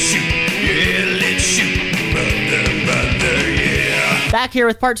 let's shoot, yeah, let's shoot, brother, yeah. Back here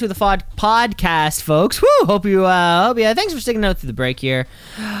with part 2 of the podcast, folks. Woo! Hope you. Thanks for sticking out through the break here.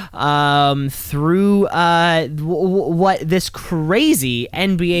 Through what this crazy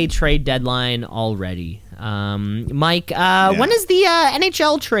NBA trade deadline already. Mike, when is the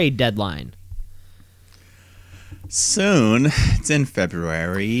NHL trade deadline? Soon. It's in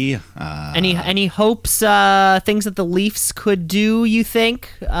February. Any hopes? Things that the Leafs could do? You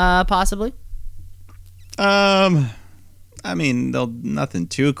think possibly? I mean, nothing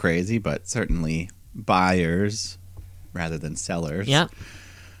too crazy, but certainly buyers rather than sellers. Yeah.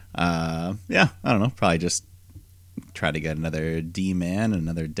 I don't know. Probably just try to get another D-man,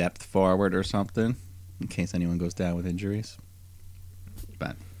 another depth forward or something in case anyone goes down with injuries.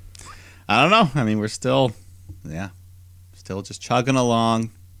 But I don't know. I mean, we're still just chugging along.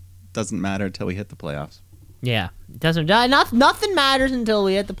 Doesn't matter until we hit the playoffs. Yeah, it doesn't. Nothing matters until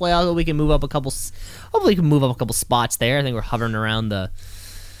we hit the playoffs. We can move up a couple. Hopefully, we can move up a couple spots there. I think we're hovering around the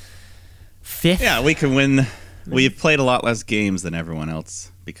 5th. Yeah, we can win. We've played a lot less games than everyone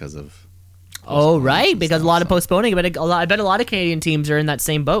else because of. Oh right, because a lot of postponing. But I bet a lot of Canadian teams are in that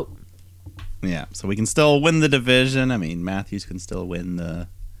same boat. Yeah, so we can still win the division. I mean, Matthews can still win the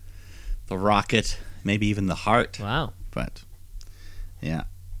Rocket, maybe even the Hart. Wow. But yeah.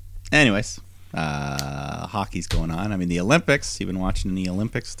 Anyways. Hockey's going on. I mean, the Olympics. You've been watching any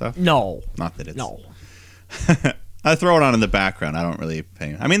Olympic stuff? No. Not that it's... No. I throw it on in the background. I don't really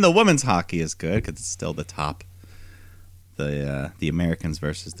pay... I mean, the women's hockey is good because it's still the top. The Americans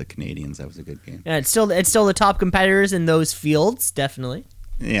versus the Canadians. That was a good game. Yeah, it's still the top competitors in those fields, definitely.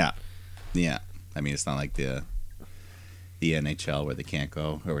 Yeah. Yeah. I mean, it's not like the NHL where they can't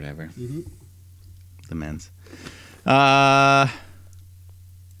go or whatever. Mm-hmm. The men's.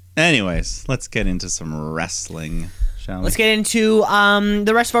 Anyways, let's get into some wrestling, shall we? Let's get into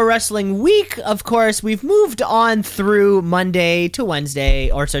the rest of our wrestling week. Of course, we've moved on through Monday to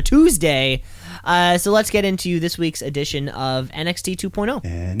Wednesday, or so Tuesday. So let's get into this week's edition of NXT 2.0.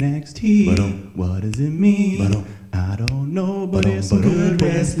 NXT, what does it mean? I don't know, but it's some good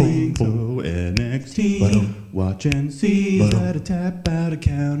wrestling. So NXT, watch and see. Let it tap out a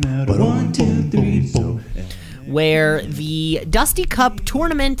count out of 1, 2, 3. So where the Dusty Cup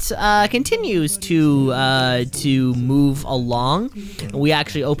tournament continues to move along. We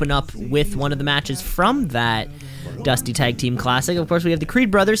actually open up with one of the matches from that Dusty Tag Team Classic. Of course, we have the Creed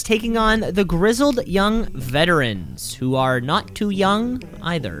brothers taking on the Grizzled Young Veterans, who are not too young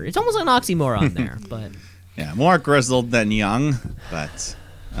either. It's almost an oxymoron there, but... Yeah, more grizzled than young, but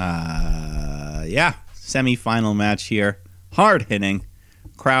semi-final match here. Hard-hitting.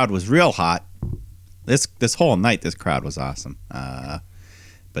 Crowd was real hot. This whole night, this crowd was awesome.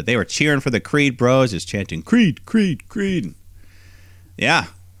 But they were cheering for the Creed bros, just chanting, Creed, Creed, Creed. Yeah.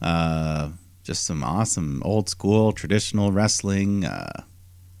 Just some awesome old-school, traditional wrestling.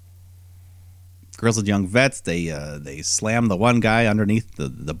 Grizzled Young Vets, they slam the one guy underneath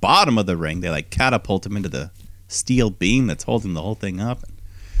the bottom of the ring. They, catapult him into the steel beam that's holding the whole thing up.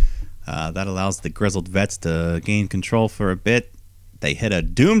 That allows the Grizzled Vets to gain control for a bit. They hit a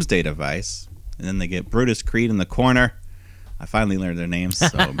doomsday device. And then they get Brutus Creed in the corner. I finally learned their names.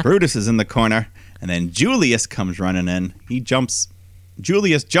 So Brutus is in the corner. And then Julius comes running in.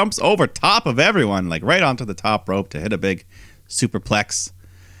 Julius jumps over top of everyone, right onto the top rope to hit a big superplex.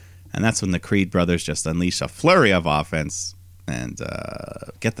 And that's when the Creed brothers just unleash a flurry of offense and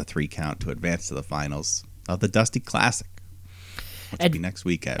get the 3 count to advance to the finals of the Dusty Classic. Which will be next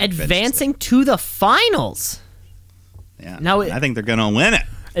week. Advancing to the finals. Yeah. Now, I think they're going to win it.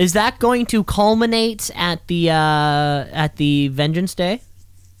 Is that going to culminate at the Vengeance Day?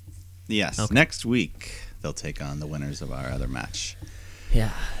 Yes. Okay. Next week, they'll take on the winners of our other match.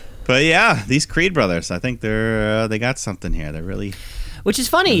 Yeah. But yeah, these Creed brothers, I think they got something here. They're really... Which is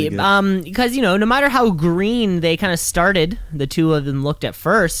funny, really because, no matter how green they kind of started, the two of them looked at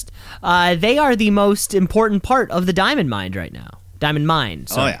first, they are the most important part of the Diamond Mine right now. Diamond Mine.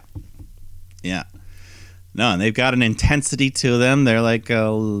 Sorry. Oh, yeah. Yeah. No, and they've got an intensity to them. They're like a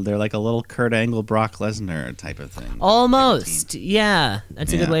little Kurt Angle, Brock Lesnar type of thing. Almost, yeah.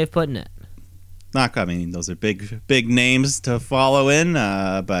 That's a good way of putting it. Those are big names to follow in,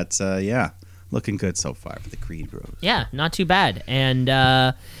 but looking good so far for the Creed Bros. Yeah, not too bad. And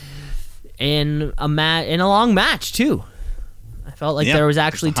in a long match too. I felt like there was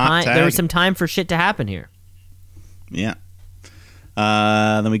actually time. There was some time for shit to happen here. Yeah.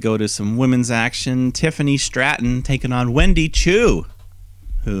 Then we go to some women's action. Tiffany Stratton taking on Wendy Chu,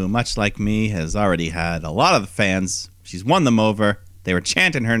 who, much like me, has already had a lot of the fans. She's won them over. They were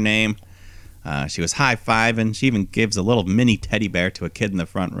chanting her name. She was high-fiving. She even gives a little mini teddy bear to a kid in the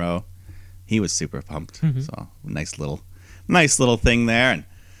front row. He was super pumped. Mm-hmm. So nice little thing there.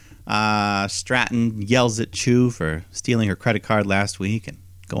 And Stratton yells at Chu for stealing her credit card last week and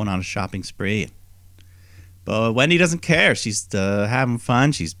going on a shopping spree. But Wendy doesn't care. She's having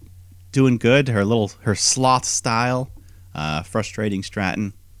fun. She's doing good. Her sloth style, frustrating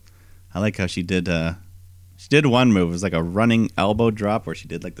Stratton. I like how she did one move. It was like a running elbow drop where she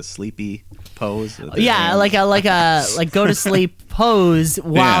did like the sleepy pose. Yeah, like go to sleep pose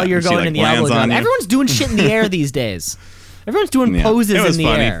while you're going in the elbow drop. Everyone's doing shit in the air these days. Everyone's doing poses in the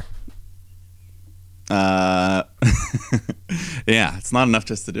air. Yeah, it's not enough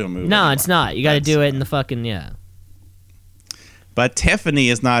just to do a move. No, anymore. It's not. You got to do it in the fucking, yeah. But Tiffany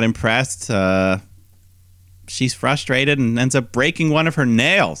is not impressed. She's frustrated and ends up breaking one of her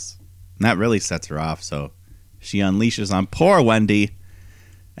nails. And that really sets her off. So she unleashes on poor Wendy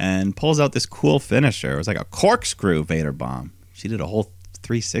and pulls out this cool finisher. It was like a corkscrew Vader bomb. She did a whole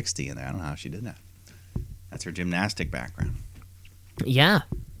 360 in there. I don't know how she did that. That's her gymnastic background. Yeah.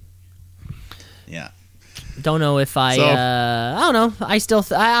 Yeah. Don't know if I don't know. I still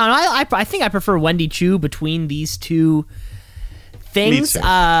I think I prefer Wendy Chu between these two things.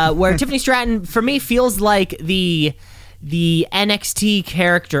 Where Tiffany Stratton for me feels like the NXT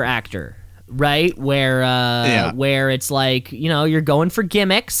character actor, right? Where it's like, you know, you're going for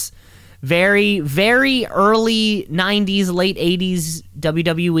gimmicks. Very, very early 90s, late 80s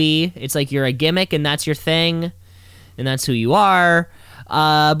WWE. It's like you're a gimmick and that's your thing and that's who you are.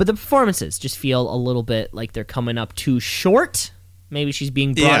 But the performances just feel a little bit like they're coming up too short. Maybe she's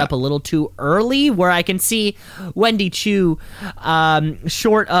being brought up a little too early, where I can see Wendy Chu,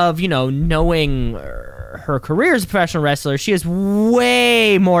 short of, you know, knowing her career as a professional wrestler, she has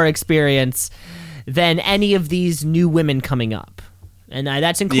way more experience than any of these new women coming up. And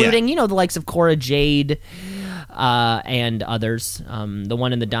that's including, you know, the likes of Cora Jade and others. The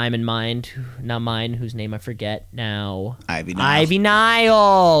one in the Diamond Mine, not mine, whose name I forget now. Ivy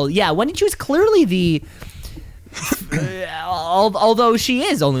Nile. Yeah, Wendy Chu is clearly the... although she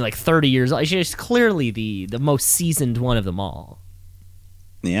is only like 30 years old, she's clearly the most seasoned one of them all.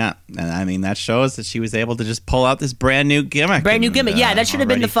 Yeah, and I mean, that shows that she was able to just pull out this brand new gimmick. Yeah, that should have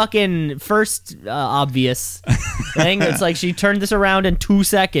been the fucking first obvious thing. It's like she turned this around in 2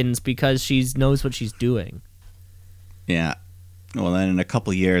 seconds because she knows what she's doing. Yeah. Well, then in a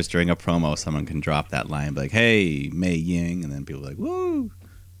couple years during a promo, someone can drop that line, be like, hey, Mei Ying, and then people are like, woo.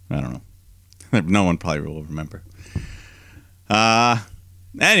 I don't know. No one probably will remember.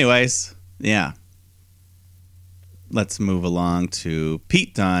 Anyways, yeah. Let's move along to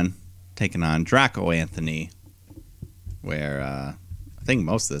Pete Dunne taking on Draco Anthony, where I think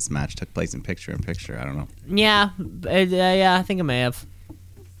most of this match took place in picture-in-picture. I don't know. Yeah, I think it may have.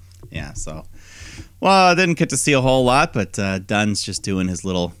 Yeah, so... Well, I didn't get to see a whole lot, but Dunne's just doing his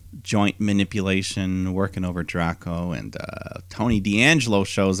little joint manipulation, working over Draco, and Tony D'Angelo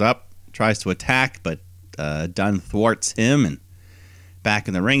shows up, tries to attack, but Dunne thwarts him, and back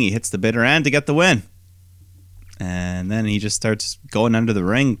in the ring, he hits the bitter end to get the win. And then he just starts going under the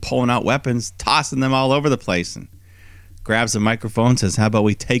ring, pulling out weapons, tossing them all over the place, and grabs a microphone, says, how about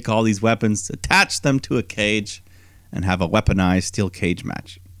we take all these weapons, attach them to a cage, and have a weaponized steel cage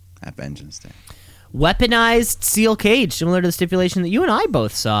match at Vengeance Day. Weaponized steel cage, similar to the stipulation that you and I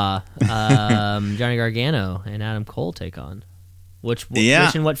both saw Johnny Gargano and Adam Cole take on, which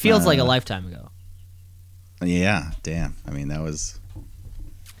in what feels like a lifetime ago. Yeah, damn. I mean, that was...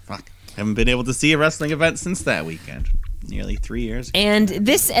 Fuck. Haven't been able to see a wrestling event since that weekend. Nearly 3 years ago. And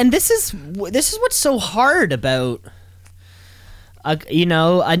this is what's so hard about... a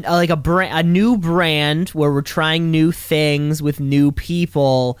new brand where we're trying new things with new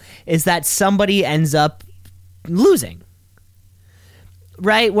people, is that somebody ends up losing,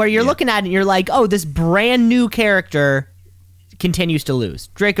 right? Where you're looking at it and you're like, oh, this brand new character continues to lose.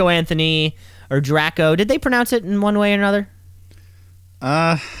 Draco Anthony or Draco. Did they pronounce it in one way or another?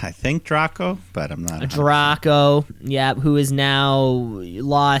 I think Draco, but I'm not. Draco, yeah, who is now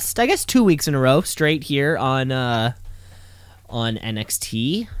lost, I guess, 2 weeks in a row straight here on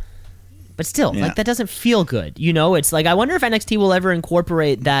NXT, but still, like, that doesn't feel good. You know, it's like, I wonder if NXT will ever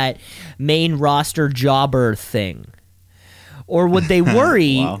incorporate that main roster jobber thing, Or would they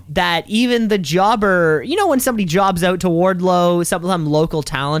worry Wow. that even the jobber, when somebody jobs out to Wardlow, some local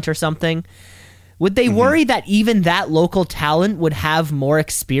talent or something, would they worry that even that local talent would have more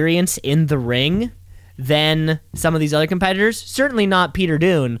experience in the ring than some of these other competitors? Certainly not Peter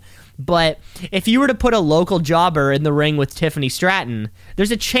Dune. But if you were to put a local jobber in the ring with Tiffany Stratton,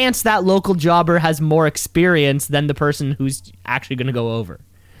 there's a chance that local jobber has more experience than the person who's actually going to go over.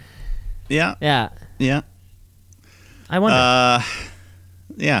 Yeah. Yeah. Yeah. I wonder.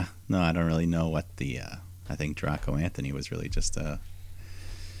 Yeah. No, I don't really know what I think Draco Anthony was really just,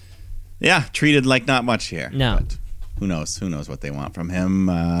 treated like not much here. No. But who knows? Who knows what they want from him?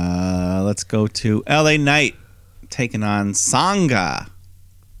 Let's go to LA Knight taking on Sangha,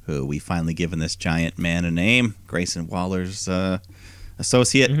 who we finally given this giant man a name, Grayson Waller's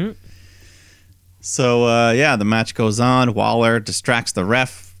associate. Mm-hmm. So, the match goes on. Waller distracts the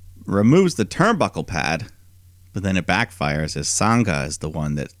ref, removes the turnbuckle pad, but then it backfires as Sangha is the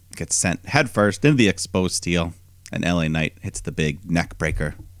one that gets sent headfirst into the exposed steel, and LA Knight hits the big neck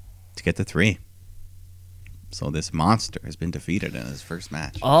breaker to get the 3. So this monster has been defeated in his first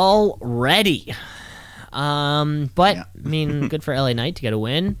match. Already. But, Yeah. I mean, good for LA Knight to get a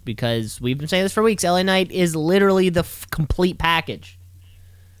win, because we've been saying this for weeks. LA Knight is literally the complete package.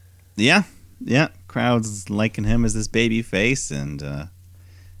 Yeah. Crowd's liking him as this baby face, and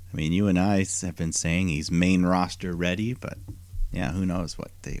you and I have been saying he's main roster ready, but who knows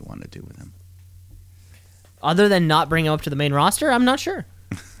what they want to do with him. Other than not bring him up to the main roster, I'm not sure.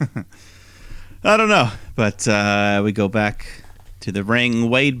 I don't know, but we go back to the ring.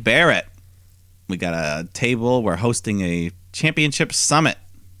 Wade Barrett. We got a table. We're hosting a championship summit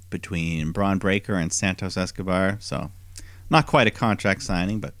between Braun Breaker and Santos Escobar. So not quite a contract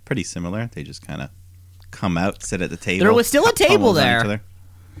signing, but pretty similar. They just kind of come out, sit at the table. There was still a table pummels on each there. other.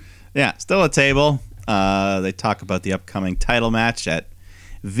 Yeah, still a table. They talk about the upcoming title match at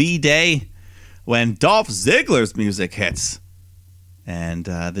V-Day when Dolph Ziggler's music hits. And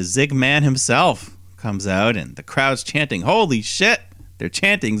the Zig Man himself comes out, and the crowd's chanting, "Holy shit!" They're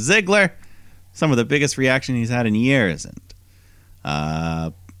chanting Ziggler. Some of the biggest reaction he's had in years.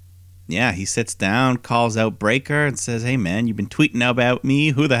 And he sits down, calls out Breaker, and says, "Hey man, you've been tweeting about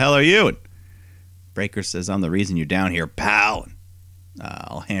me. Who the hell are you?" And Breaker says, "I'm the reason you're down here, pal. And,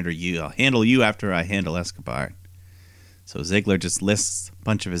 I'll handle you after I handle Escobar." So Ziggler just lists a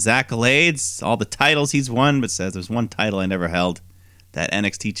bunch of his accolades, all the titles he's won, but says there's one title I never held, that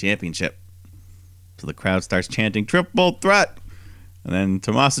NXT championship. So the crowd starts chanting triple threat. And then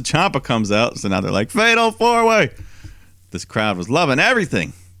Tommaso Ciampa comes out, so now they're like, fatal 4-way. This crowd was loving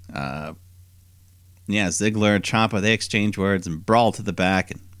everything. Ziggler and Ciampa, they exchange words and brawl to the back,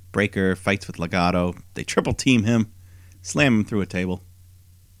 and Breaker fights with Legato. They triple team him, slam him through a table.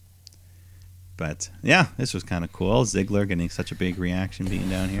 But, this was kind of cool. Ziggler getting such a big reaction being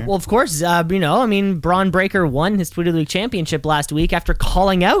down here. Well, of course, Braun Breaker won his Twitter League Championship last week after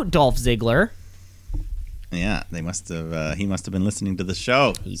calling out Dolph Ziggler. Yeah, they must have. He must have been listening to the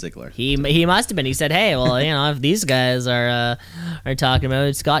show, Ziggler. He must have been. He said, "Hey, well, if these guys are talking about it,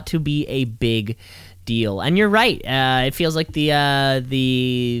 it's got to be a big deal." And you're right. It feels like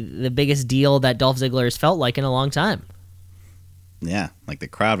the biggest deal that Dolph Ziggler has felt like in a long time. Yeah, like the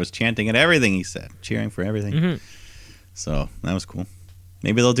crowd was chanting at everything he said, cheering for everything. Mm-hmm. So that was cool.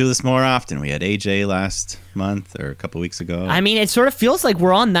 Maybe they'll do this more often. We had AJ last month or a couple weeks ago. I mean, it sort of feels like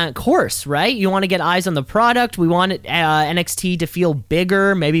we're on that course, right? You want to get eyes on the product. We want NXT to feel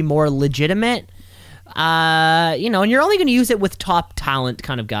bigger, maybe more legitimate. And you're only going to use it with top talent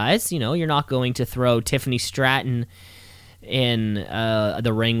kind of guys. You're not going to throw Tiffany Stratton in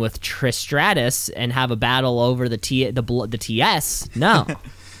the ring with Trish Stratus and have a battle over the TS. No.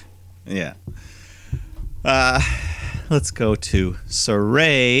 Yeah. Let's go to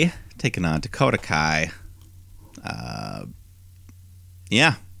Saray taking on Dakota Kai.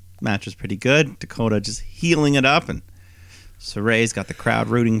 Match was pretty good. Dakota just healing it up, and Saray's got the crowd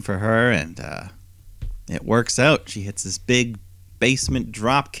rooting for her, and it works out. She hits this big basement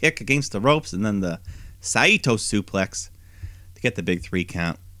drop kick against the ropes, and then the Saito suplex to get the big 3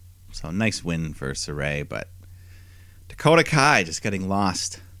 count. So nice win for Saray, but Dakota Kai just getting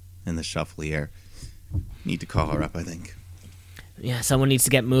lost in the shuffle here. Need to call her up, I think. Yeah, someone needs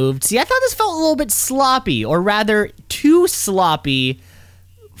to get moved. See, I thought this felt a little bit sloppy, or rather, too sloppy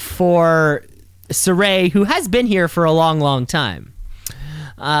for Saray, who has been here for a long, long time.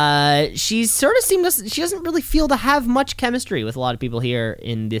 She sort of she doesn't really feel to have much chemistry with a lot of people here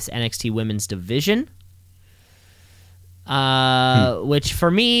in this NXT women's division. Which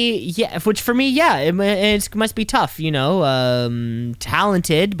for me, it must be tough,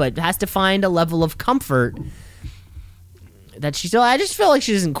 talented, but has to find a level of comfort that she's still. I just feel like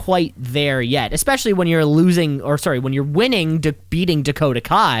she isn't quite there yet, especially when you're when you're winning, beating Dakota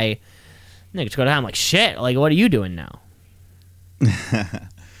Kai. Dakota Kai, I'm like, shit. Like, what are you doing now?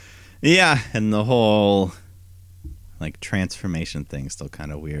 Yeah, and the whole like transformation thing is still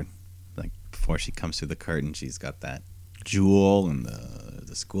kind of weird. Like before she comes through the curtain, she's got that jewel and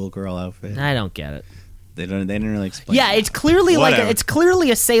the schoolgirl outfit. I don't get it. They didn't really explain. Yeah, that. it's clearly Whatever. it's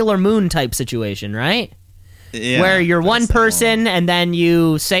clearly a Sailor Moon type situation, right? Yeah, where you're one that's person and then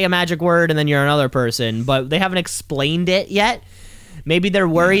you say a magic word and then you're another person, but they haven't explained it yet. Maybe they're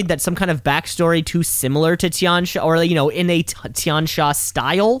worried that some kind of backstory too similar to Tiansha, or in a Tiansha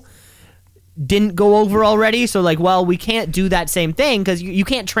style, didn't go over already. So we can't do that same thing because you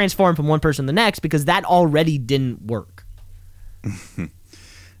can't transform from one person to the next because that already didn't work.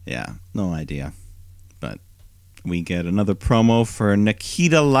 Yeah, no idea. But we get another promo for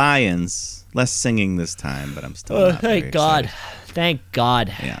Nikita Lyons. Less singing this time, but I'm still not very thank God. excited. Thank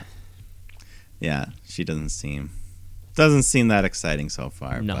God. Yeah, she doesn't seem that exciting so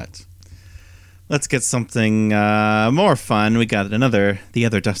far. No. But let's get something more fun. We got the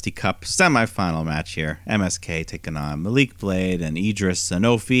other Dusty Cup semifinal match here. MSK taking on Malik Blade and Idris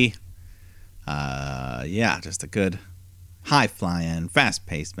Sanofi. Just a good high-flying,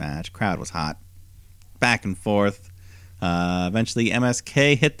 fast-paced match. Crowd was hot. Back and forth. Eventually,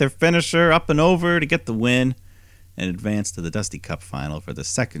 MSK hit their finisher up and over to get the win and advance to the Dusty Cup final for the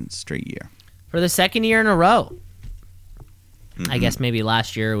second straight year. For the second year in a row. Mm-hmm. I guess maybe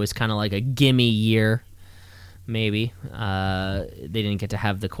last year was kind of like a gimme year. Maybe. They didn't get to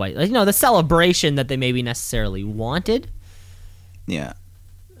have the celebration that they maybe necessarily wanted. Yeah.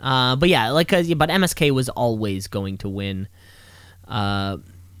 But MSK was always going to win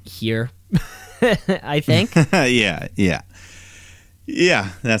here. I think. Yeah,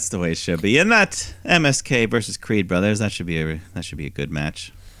 that's the way it should be. And that MSK versus Creed Brothers, that should be a good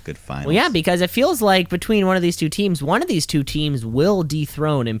match, good final. Well, yeah, because it feels like between one of these two teams will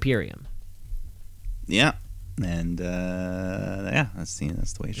dethrone Imperium. Yeah, and that's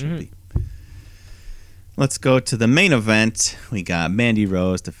the way it should be. Let's go to the main event. We got Mandy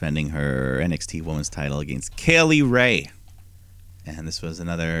Rose defending her NXT Women's title against Kaylee Ray. And this was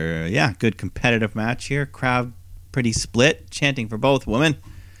another, good competitive match here. Crowd pretty split, chanting for both women.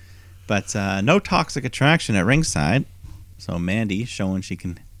 But no toxic attraction at ringside. So Mandy showing she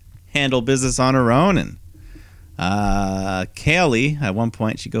can handle business on her own. And Kaylee, at one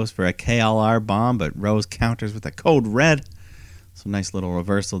point, she goes for a KLR bomb, but Rose counters with a code red. So nice little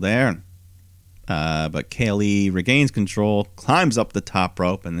reversal there. But Kaylee regains control, climbs up the top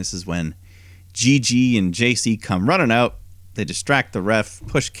rope, and this is when Gigi and JC come running out. They distract the ref,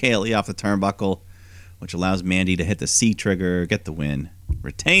 push Kaylee off the turnbuckle, which allows Mandy to hit the C trigger, get the win,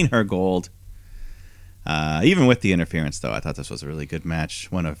 retain her gold. Even with the interference, though, I thought this was a really good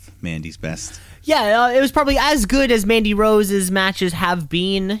match, one of Mandy's best. Yeah, it was probably as good as Mandy Rose's matches have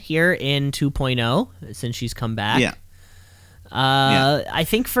been here in 2.0 since she's come back. Yeah. I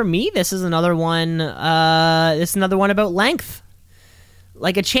think for me, this is another one. About length.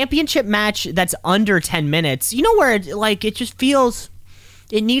 Like a championship match that's under 10 minutes. You know where it just feels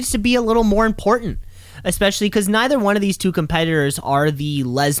it needs to be a little more important, especially because neither one of these two competitors are the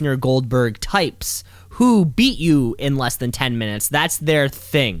Lesnar Goldberg types who beat you in less than 10 minutes. That's their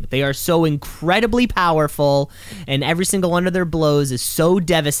thing. They are so incredibly powerful, and every single one of their blows is so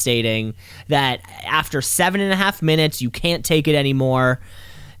devastating that after 7.5 minutes, you can't take it anymore,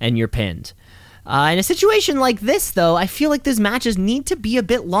 and you're pinned. In a situation like this, though, I feel like these matches need to be a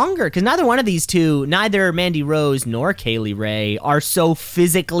bit longer because neither one of these two, neither Mandy Rose nor Kaylee Ray, are so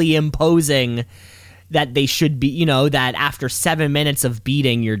physically imposing that they should be, that after 7 minutes of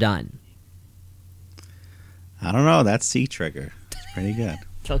beating, you're done. I don't know. That C trigger. It's pretty good.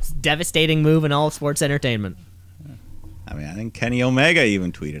 So it's a devastating move in all of sports entertainment. I mean, I think Kenny Omega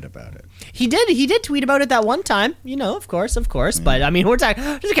even tweeted about it. He did tweet about it that one time, of course. But I mean, we're talking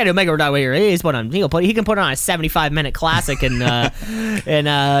just Kenny Omega. We're talking about here. He can put on a 75-minute classic in a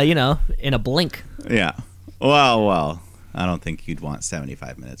blink. Yeah. Well. I don't think you'd want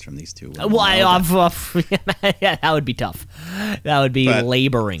 75 minutes from these two. Yeah, that would be tough. That would be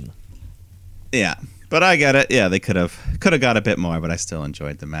laboring. Yeah. But I get it. Yeah, they could have got a bit more, but I still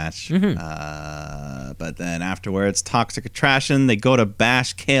enjoyed the match. Mm-hmm. But then afterwards, Toxic Attraction, they go to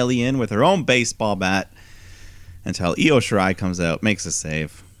bash Kaylee in with her own baseball bat until Io Shirai comes out, makes a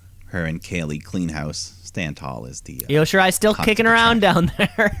save. Her and Kaylee clean house. Stand tall is the Io Shirai still kicking around down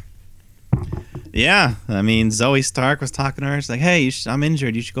there. Yeah, I mean, Zoe Stark was talking to her. She's like, hey, I'm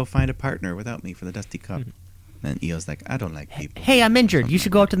injured. You should go find a partner without me for the Dusty Cup. Mm-hmm. And Io's like, I don't like people. Hey, I'm injured. You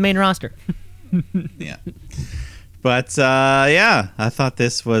should go up to the main roster. Yeah. But yeah, I thought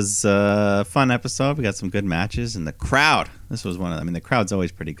this was a fun episode. We got some good matches, and the crowd. This was one of them. I mean, the crowd's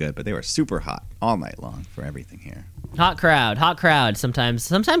always pretty good, but they were super hot all night long for everything here. Hot crowd.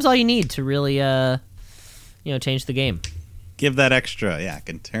 Sometimes all you need to really, change the game. Give that extra. Yeah,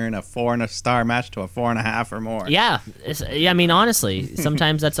 can turn a 4-star match to a 4.5 or more. Yeah, I mean, honestly,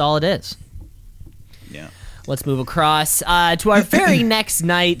 sometimes that's all it is. Yeah. Let's move across to our very next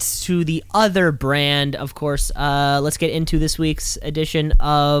night to the other brand. Of course, let's get into this week's edition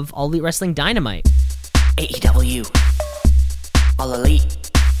of All Elite Wrestling Dynamite. AEW. All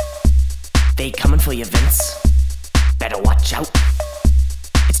Elite. They coming for you, Vince. Better watch out.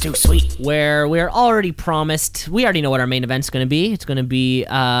 It's too sweet. Where we're already promised, we already know what our main event's going to be. It's going to be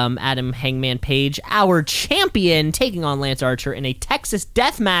Adam Hangman Page, our champion, taking on Lance Archer in a Texas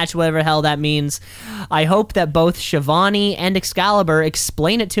death match, whatever the hell that means. I hope that both Shivani and Excalibur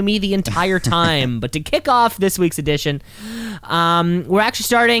explain it to me the entire time. But to kick off this week's edition, we're actually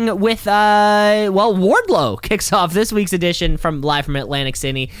starting with, Wardlow kicks off this week's edition live from Atlantic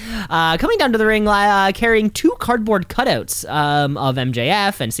City. Coming down to the ring, carrying 2 cardboard cutouts of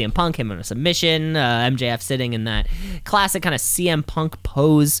MJF and CM Punk, him in a submission, MJF sitting in that classic kind of CM Punk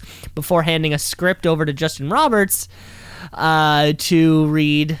pose before handing a script over to Justin Roberts to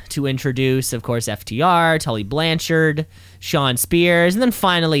read, to introduce, of course, FTR, Tully Blanchard, Sean Spears, and then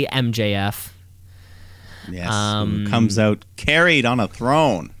finally MJF. Yes, who comes out carried on a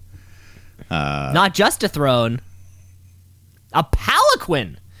throne. Not just a throne, a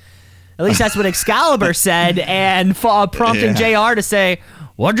palanquin. At least that's what Excalibur said, and prompting JR to say,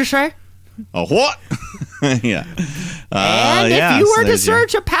 "What'd you say?" A what? Yeah. And if you were to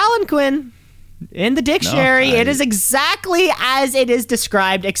search a palanquin in the dictionary, it is exactly as it is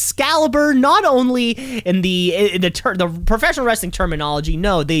described. Excalibur, not only in the professional wrestling terminology,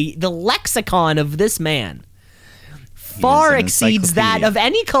 no, the lexicon of this man far exceeds that of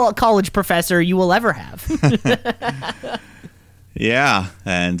any college professor you will ever have. Yeah,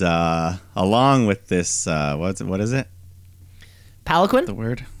 and along with this, what is it? Palanquin? The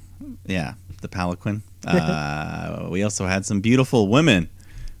word? Yeah, the palanquin. We also had some beautiful women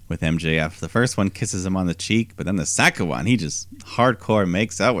with MJF. The first one kisses him on the cheek, but then the second one, he just hardcore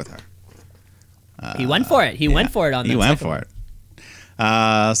makes out with her. He went for it. He went for it on that. He went for it.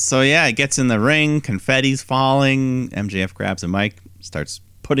 So yeah, he gets in the ring, confetti's falling. MJF grabs a mic, starts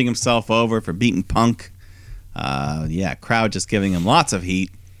putting himself over for beating Punk. Crowd just giving him lots of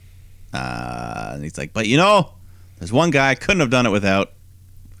heat. And he's like, but there's one guy I couldn't have done it without.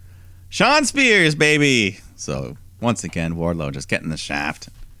 Sean Spears, baby. So once again, Wardlow just getting the shaft.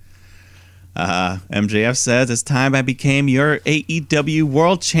 MJF says, it's time I became your AEW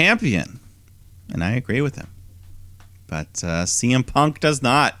World Champion. And I agree with him. But CM Punk does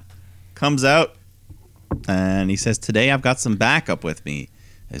not. Comes out. And he says, today I've got some backup with me.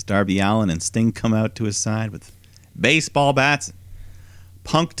 As Darby Allin and Sting come out to his side with baseball bats.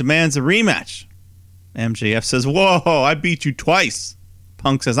 Punk demands a rematch. MJF says, whoa, I beat you twice.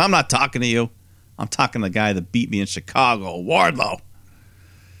 Punk says, I'm not talking to you. I'm talking to the guy that beat me in Chicago, Wardlow.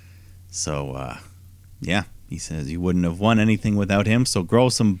 So, he says you wouldn't have won anything without him, so grow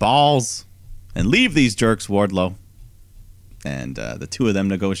some balls and leave these jerks, Wardlow. And the two of them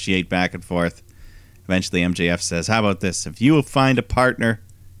negotiate back and forth. Eventually, MJF says, how about this? If you find a partner,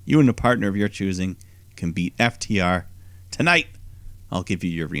 you and a partner of your choosing can beat FTR tonight, I'll give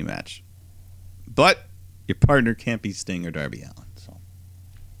you your rematch. But your partner can't be Sting or Darby Allin. So.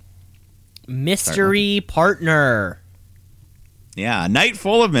 Mystery partner. Yeah, a night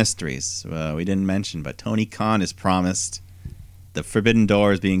full of mysteries. We didn't mention, but Tony Khan is promised. The Forbidden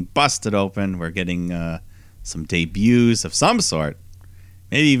Door is being busted open. We're getting some debuts of some sort.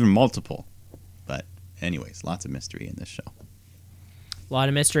 Maybe even multiple. But anyways, lots of mystery in this show. A lot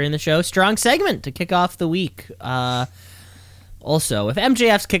of mystery in the show. Strong segment to kick off the week. Also, if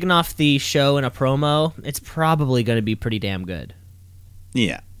MJF's kicking off the show in a promo, it's probably going to be pretty damn good.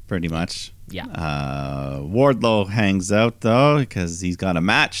 Yeah, pretty much. Yeah. Wardlow hangs out, though, because he's got a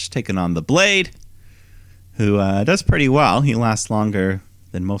match taking on the Blade, who does pretty well. He lasts longer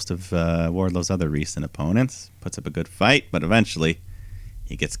than most of Wardlow's other recent opponents. Puts up a good fight, but eventually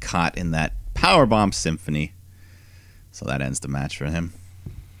he gets caught in that powerbomb symphony. So that ends the match for him.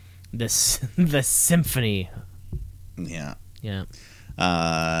 The symphony. Yeah. Yeah.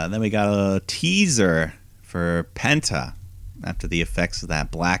 Then we got a teaser for Penta after the effects of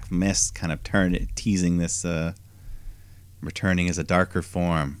that black mist kind of teasing this returning as a darker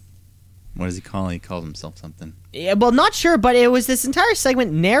form. What does he call it? He calls himself something. Yeah, well, not sure, but it was this entire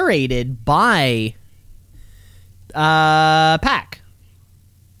segment narrated by Pac.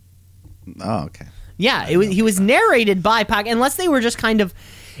 Oh, okay. Yeah, he was narrated by Pac, unless they were just kind of,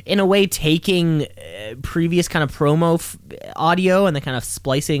 in a way, taking previous kind of promo audio and then kind of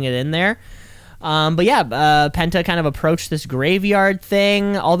splicing it in there. But yeah, Penta kind of approached this graveyard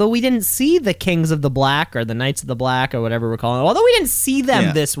thing, although we didn't see the Kings of the Black or the Knights of the Black or whatever we're calling it. Although we didn't see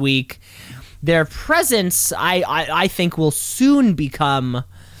them this week, their presence, I think, will soon become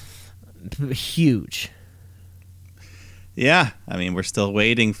huge. Yeah, I mean, we're still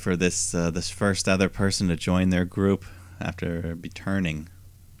waiting for this first other person to join their group after returning,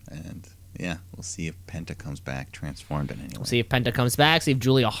 and yeah, we'll see if Penta comes back transformed in any way. We'll see if Penta comes back. See if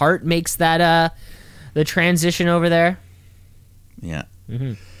Julia Hart makes that the transition over there. Yeah.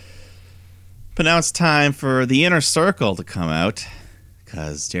 Mm-hmm. But now it's time for the Inner Circle to come out,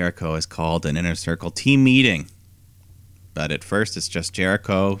 because Jericho has called an Inner Circle team meeting. But at first, it's just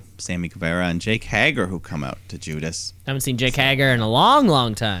Jericho, Sammy Guevara, and Jake Hager who come out to Judas. Haven't seen Jake Hager in a long,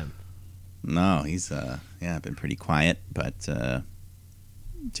 long time. No, he's been pretty quiet. But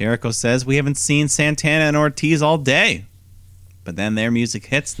Jericho says we haven't seen Santana and Ortiz all day. But then their music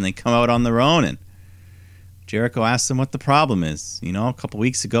hits and they come out on their own. And Jericho asks them what the problem is. You know, a couple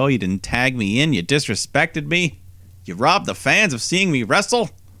weeks ago you didn't tag me in, you disrespected me, you robbed the fans of seeing me wrestle.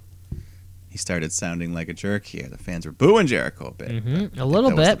 He started sounding like a jerk here. The fans were booing Jericho a bit. Mm-hmm. A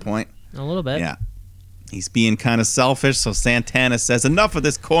little bit. That was the point. A little bit. Yeah. He's being kind of selfish, so Santana says, enough of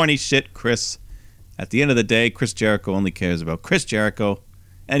this corny shit, Chris. At the end of the day, Chris Jericho only cares about Chris Jericho.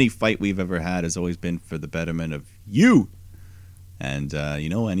 Any fight we've ever had has always been for the betterment of you. And,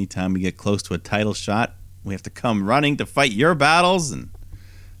 anytime we get close to a title shot, we have to come running to fight your battles. And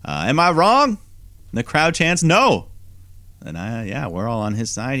am I wrong? And the crowd chants, no. And we're all on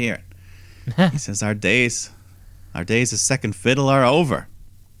his side here. He says our days of second fiddle are over.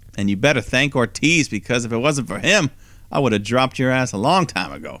 And you better thank Ortiz, because if it wasn't for him, I would have dropped your ass a long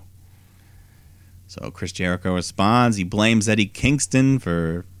time ago. So Chris Jericho responds. He blames Eddie Kingston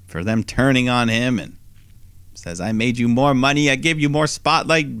for them turning on him and says, I made you more money. I gave you more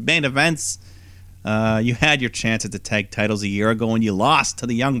spotlight main events. You had your chance at the tag titles a year ago and you lost to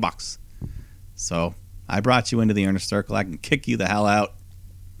the Young Bucks. So I brought you into the Inner Circle. I can kick you the hell out.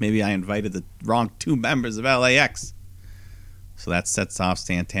 Maybe I invited the wrong two members of LAX. So that sets off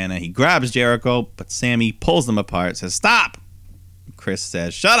Santana. He grabs Jericho, but Sammy pulls them apart, says, stop! Chris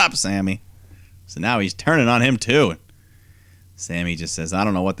says, shut up, Sammy. So now he's turning on him too. Sammy just says, I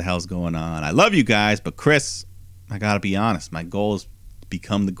don't know what the hell's going on. I love you guys, but Chris, I gotta be honest. My goal is to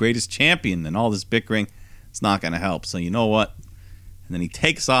become the greatest champion, and all this bickering, it's not gonna help. So you know what? And then he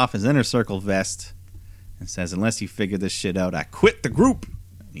takes off his Inner Circle vest and says, unless you figure this shit out, I quit the group.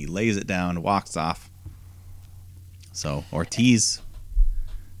 He lays it down and walks off. So Ortiz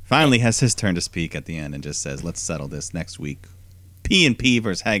finally has his turn to speak at the end and just says, let's settle this next week. P&P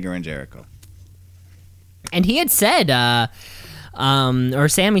versus Hager and Jericho. And he had said, or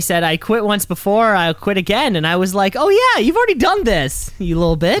Sammy said, I quit once before, I'll quit again. And I was like, oh yeah, you've already done this, you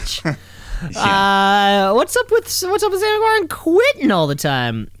little bitch. Yeah. What's up with Sammy Guevara and quitting all the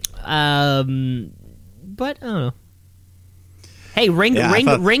time? But I don't know. Hey,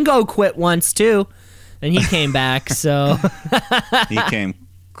 Ringo quit once too, and he came back. So he came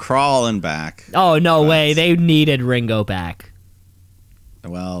crawling back. Oh no way! They needed Ringo back.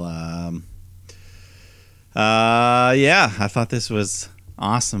 Well, I thought this was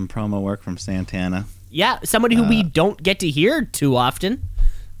awesome promo work from Santana. Yeah, somebody who we don't get to hear too often,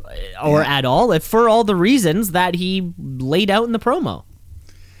 or at all, for all the reasons that he laid out in the promo.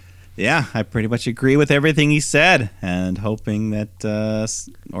 Yeah, I pretty much agree with everything he said, and hoping that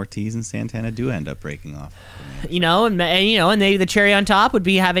Ortiz and Santana do end up breaking off. And the cherry on top would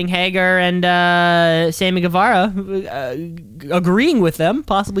be having Hager and Sammy Guevara agreeing with them,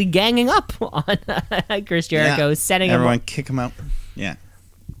 possibly ganging up on Chris Jericho, setting everyone him up. Kick him out. Yeah,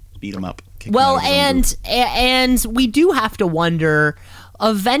 beat him up. Well, and we do have to wonder.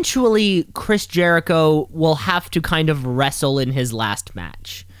 Eventually, Chris Jericho will have to kind of wrestle in his last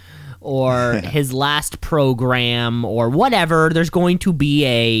match. Or his last program, or whatever. There's going to be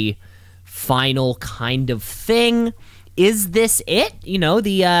a final kind of thing. Is this it?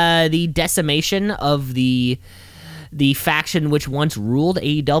 The decimation of the faction which once ruled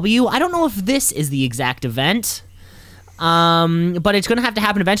AEW. I don't know if this is the exact event. But it's going to have to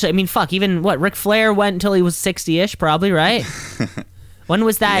happen eventually. I mean, even Ric Flair went until he was 60-ish, probably, right? When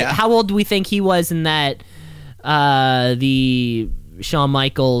was that? Yeah. How old do we think he was in that? The Shawn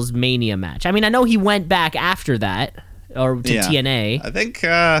Michaels Mania match. I mean, I know he went back after that, or to TNA. I think,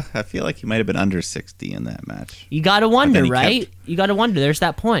 I feel like he might have been under 60 in that match. You gotta wonder, right? You gotta wonder. There's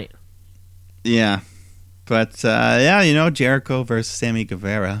that point. Yeah. But, Jericho versus Sammy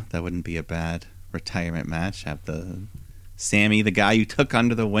Guevara, that wouldn't be a bad retirement match. Have the Sammy, the guy you took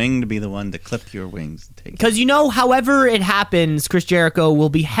under the wing, to be the one to clip your wings. Because, however it happens, Chris Jericho will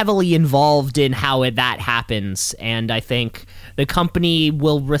be heavily involved in how that happens. And I think the company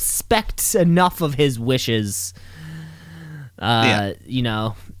will respect enough of his wishes, to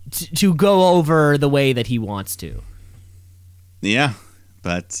go over the way that he wants to. Yeah,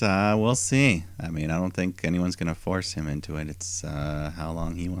 but we'll see. I mean, I don't think anyone's going to force him into it. It's how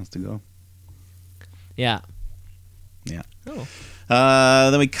long he wants to go. Yeah. Yeah. Oh.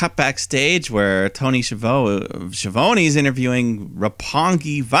 Then we cut backstage where Tony Schiavone's interviewing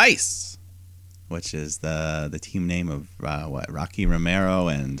Roppongi Vice, which is the team name of Rocky Romero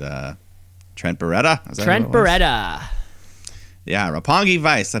and Trent Beretta. Is that Trent who it was? Beretta. Yeah, Roppongi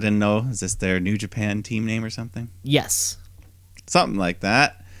Vice. I didn't know. Is this their New Japan team name or something? Yes. Something like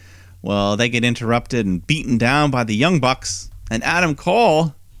that. Well, they get interrupted and beaten down by the Young Bucks and Adam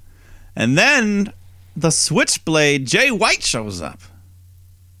Cole, and then the Switchblade Jay White shows up.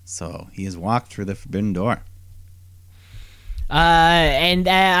 So he has walked through the forbidden door. I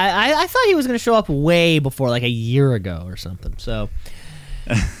thought he was going to show up way before, like a year ago or something. So,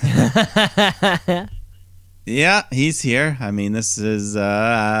 yeah, he's here. I mean, this is,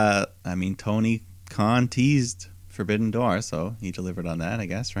 Tony Khan teased Forbidden Door, so he delivered on that, I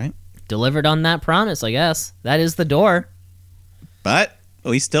guess, right? Delivered on that promise, I guess. That is the door. But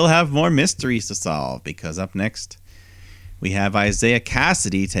we still have more mysteries to solve, because up next we have Isaiah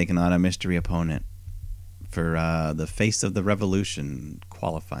Cassidy taking on a mystery opponent for the Face of the Revolution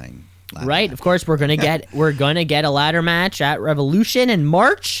qualifying ladder Right, match. of course we're gonna get a ladder match at Revolution in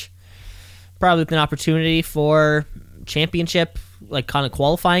March, probably with an opportunity for championship, like kind of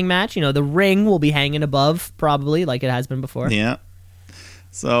qualifying match. The ring will be hanging above, probably like it has been before. Yeah.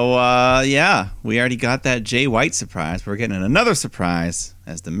 So, we already got that Jay White surprise. We're getting another surprise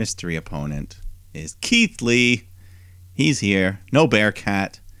as the mystery opponent is Keith Lee. He's here. No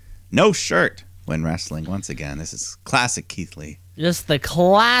Bearcat. No shirt when wrestling once again. This is classic Keith Lee. Just the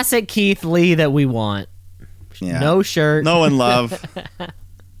classic Keith Lee that we want. Yeah. No shirt. No in love.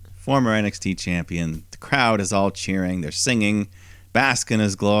 Former NXT champion. The crowd is all cheering. They're singing, bask in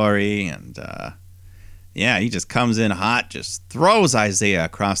his glory, and he just comes in hot, just throws Isaiah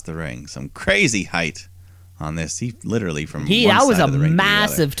across the ring. Some crazy height on this. He literally from one that was side a of the ring to the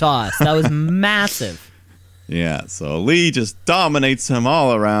massive other. toss. That was massive. Yeah, so Lee just dominates him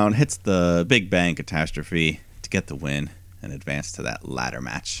all around, hits the Big Bang Catastrophe to get the win and advance to that ladder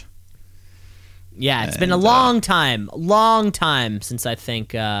match. Yeah, it's been a long time since I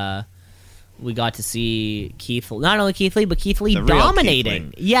think we got to see not only Keith Lee, but Keith Lee The real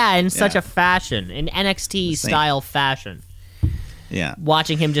dominating. Keith Lee. Yeah, in such Yeah. a fashion, in NXT Same. style fashion. Yeah.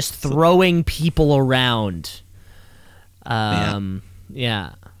 Watching him just throwing people around. Yeah. And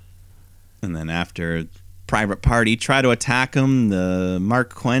then after Private Party try to attack him, the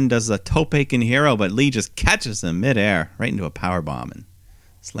Mark Quinn does a Topekin hero, but Lee just catches him midair right into a powerbomb and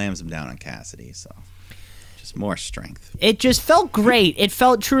slams him down on Cassidy. So just more strength. It just felt great. It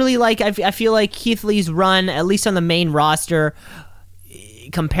felt truly like I feel like Keith Lee's run, at least on the main roster,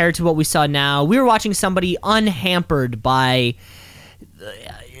 compared to what we saw now, we were watching somebody unhampered by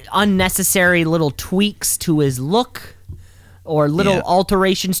unnecessary little tweaks to his look or little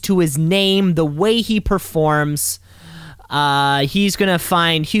alterations to his name, the way he performs. He's going to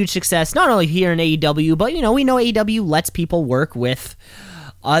find huge success, not only here in AEW, but, we know AEW lets people work with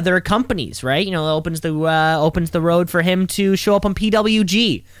other companies, right? Opens the road for him to show up on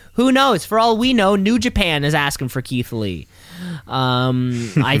PWG. Who knows? For all we know, New Japan is asking for Keith Lee.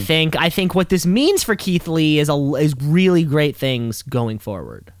 I think what this means for Keith Lee is really great things going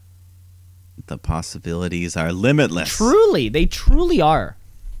forward. The possibilities are limitless. They truly are.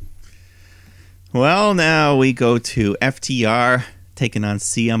 Well, now we go to FTR taking on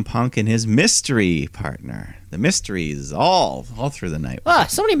CM Punk and his mystery partner. The mysteries all through the night.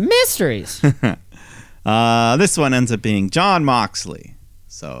 So many mysteries. This one ends up being Jon Moxley.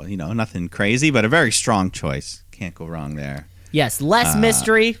 So, nothing crazy, but a very strong choice. Can't go wrong there. Yes, less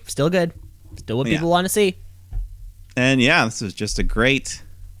mystery, still good. Still what people want to see. And this was just a great,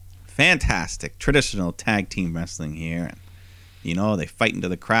 fantastic, traditional tag team wrestling here. And, they fight into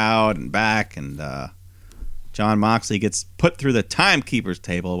the crowd and back, and Jon Moxley gets put through the timekeeper's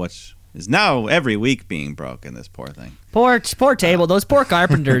table, which is now every week being broken, this poor thing. Poor table. Those poor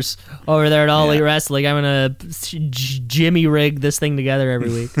carpenters over there at All Elite Wrestling. I'm going to Jimmy rig this thing together every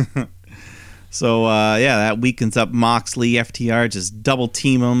week. So, that weakens up Moxley. FTR just double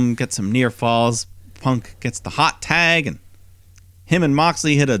team him, get some near falls. Punk gets the hot tag, and him and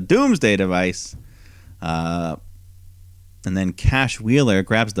Moxley hit a doomsday device. And then Cash Wheeler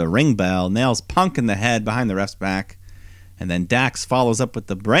grabs the ring bell, nails Punk in the head behind the ref's back. And then Dax follows up with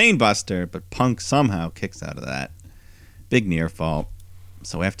the brainbuster, but Punk somehow kicks out of that. Big near fall.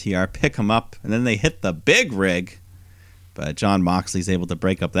 So FTR pick him up, and then they hit the big rig. But John Moxley's able to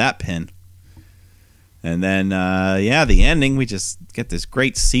break up that pin. And then, the ending, we just get this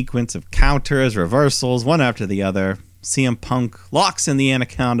great sequence of counters, reversals, one after the other. CM Punk locks in the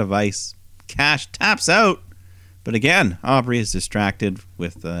Anaconda Vice. Cash taps out. But again, Aubrey is distracted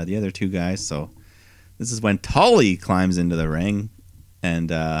with the other two guys. So this is when Tully climbs into the ring. And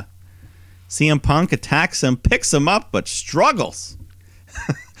CM Punk attacks him, picks him up, but struggles.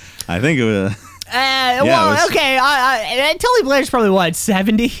 I think it was... okay. Tully Blair's probably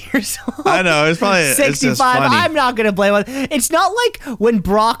 70 years old. I know, it's probably 65. I'm not gonna blame him. It's not like when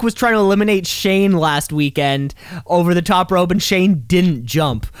Brock was trying to eliminate Shane last weekend over the top rope and Shane didn't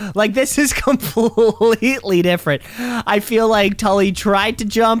jump. Like, this is completely different. I feel like Tully tried to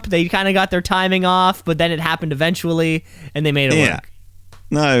jump. They kind of got their timing off, but then it happened eventually, and they made it work.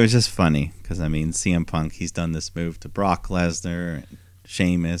 No, it was just funny because CM Punk, he's done this move to Brock Lesnar and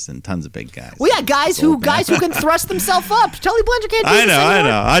Sheamus and tons of big guys. Well, yeah, guys who can thrust themselves up. Tully Blanchard can't do this I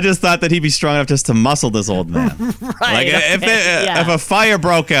know. I just thought that he'd be strong enough just to muscle this old man. Right. Like, if a fire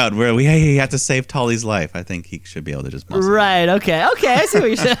broke out where he had to save Tully's life, I think he should be able to just muscle. Right. Okay. I see what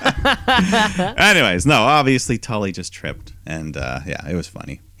you're saying. Anyways, no, obviously Tully just tripped, and it was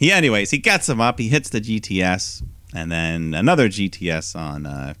funny. He gets him up. He hits the GTS, and then another GTS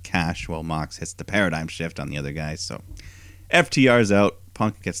on Cash while Mox hits the paradigm shift on the other guys. So FTR's out.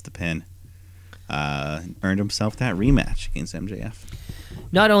 Punk gets the pin. Earned himself that rematch against MJF.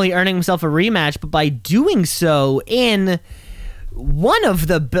 Not only earning himself a rematch, but by doing so in one of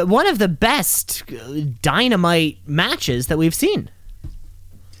the best Dynamite matches that we've seen.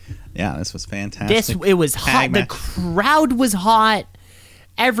 Yeah, this was fantastic. It was hot. The crowd was hot.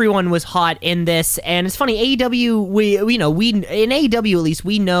 Everyone was hot in this, and it's funny. AEW, we in AEW at least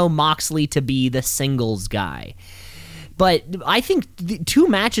we know Moxley to be the singles guy. But I think the two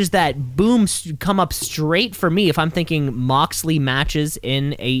matches that come up straight for me, if I'm thinking Moxley matches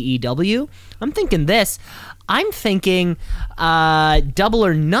in AEW, I'm thinking this. I'm thinking Double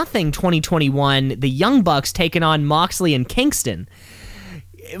or Nothing 2021, the Young Bucks taking on Moxley and Kingston.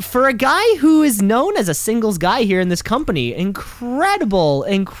 For a guy who is known as a singles guy here in this company, incredible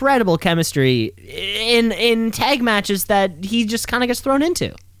chemistry in tag matches that he just kind of gets thrown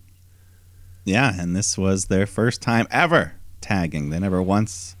into. Yeah, and this was their first time ever tagging. They never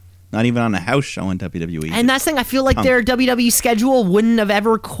once, not even on a house show in WWE. And that's the thing, I feel like their WWE schedule wouldn't have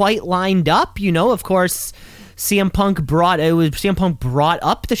ever quite lined up. Of course, CM Punk brought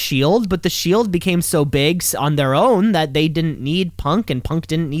up the Shield, but the Shield became so big on their own that they didn't need Punk, and Punk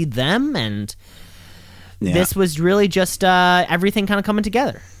didn't need them, and this was really just everything kind of coming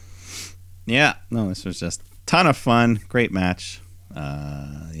together. Yeah, no, this was just a ton of fun, great match.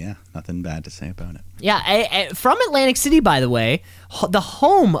 Nothing bad to say about it. Yeah, from Atlantic City, by the way, the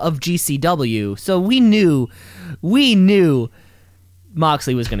home of GCW. So we knew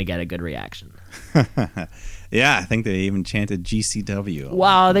Moxley was going to get a good reaction. Yeah, I think they even chanted GCW.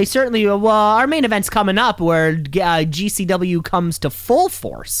 Wow, they certainly. Well, our main event's coming up where GCW comes to full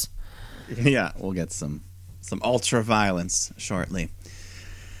force. Yeah, we'll get some ultra violence shortly.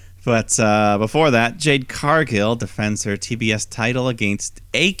 But before that, Jade Cargill defends her TBS title against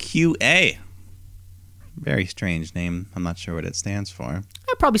AQA. Very strange name. I'm not sure what it stands for.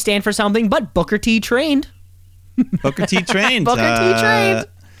 I'd probably stand for something, but Booker T trained. Booker T trained. Booker T trained.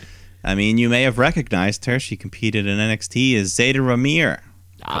 I mean, you may have recognized her. She competed in NXT as Zeta Ramir.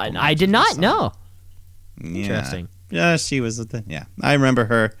 I did not know. Yeah. Interesting. Yeah, she was. I remember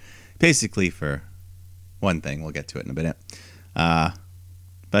her basically for one thing. We'll get to it in a minute.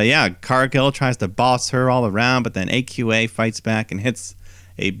 But yeah, Cargill tries to boss her all around, but then AQA fights back and hits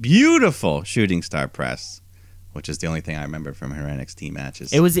a beautiful shooting star press, which is the only thing I remember from her NXT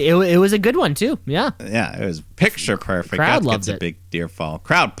matches. It was a good one too. Yeah. Yeah, it was picture perfect. Crowd loves it. A big deer fall.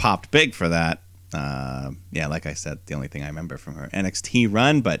 Crowd popped big for that. Like I said, the only thing I remember from her NXT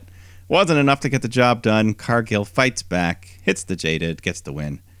run, but wasn't enough to get the job done. Cargill fights back, hits the Jaded, gets the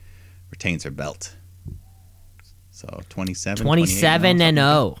win, retains her belt. So 27 and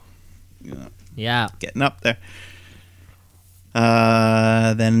 0. Yeah. Getting up there.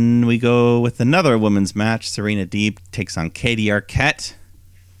 Then we go with another women's match. Serena Deeb takes on Katie Arquette.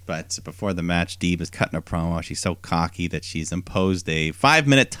 But before the match, Deeb is cutting a promo. She's so cocky that she's imposed a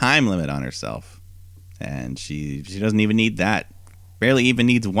 5-minute time limit on herself. And she doesn't even need that. Barely even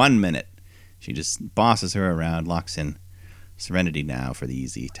needs 1 minute. She just bosses her around, locks in Serenity Now for the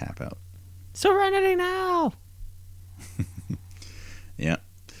easy tap out. Serenity Now! Yeah.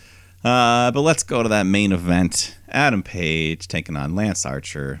 But let's go to that main event. Adam Page taking on Lance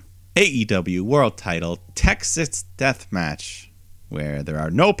Archer. AEW World Title Texas Death Match, where there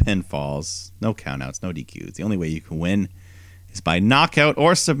are no pinfalls, no countouts, no DQs. The only way you can win is by knockout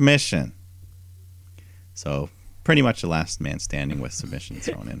or submission. So pretty much the last man standing with submission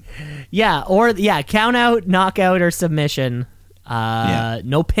thrown in. Count out, knockout, or submission.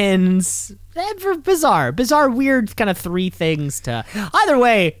 No pins. Bizarre, weird kind of three things to. Either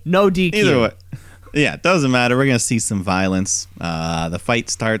way, no DQ. Either way. Yeah, it doesn't matter. We're going to see some violence. The fight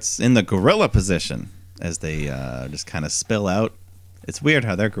starts in the gorilla position as they just kind of spill out. It's weird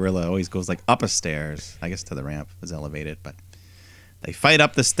how their gorilla always goes like up a stairs. I guess to the ramp is elevated, but they fight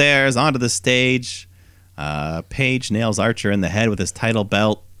up the stairs onto the stage. Page nails Archer in the head with his title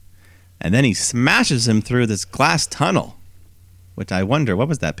belt, and then he smashes him through this glass tunnel, which I wonder, what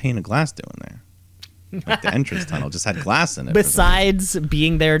was that pane of glass doing there? Like the entrance tunnel just had glass in it. Besides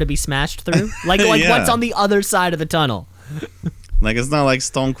being there to be smashed through? Like Yeah. what's on the other side of the tunnel? Like, it's not like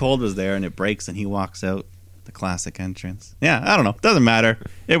Stone Cold was there and it breaks and he walks out the classic entrance. Yeah, I don't know. Doesn't matter.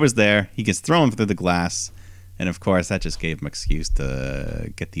 It was there. He gets thrown through the glass. And, of course, that just gave him excuse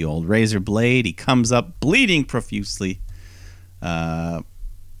to get the old razor blade. He comes up bleeding profusely.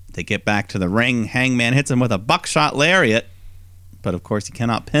 They get back to the ring. Hangman hits him with a buckshot lariat. But, of course, he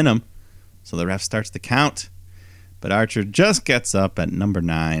cannot pin him. So the ref starts the count. But Archer just gets up at number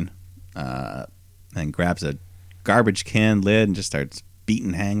 9 and grabs a garbage can lid and just starts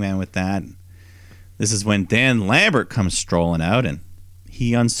beating Hangman with that. This is when Dan Lambert comes strolling out and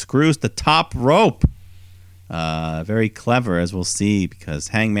he unscrews the top rope. Very clever, as we'll see, because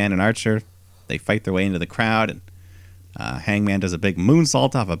Hangman and Archer, they fight their way into the crowd, and Hangman does a big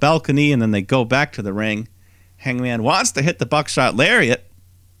moonsault off a balcony, and then they go back to the ring. Hangman wants to hit the buckshot lariat,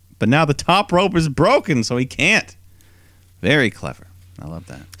 but now the top rope is broken, so he can't. Very clever. I love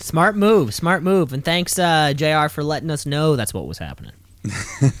that. Smart move. And thanks, JR, for letting us know that's what was happening.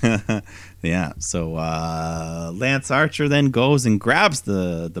 Yeah, so Lance Archer then goes and grabs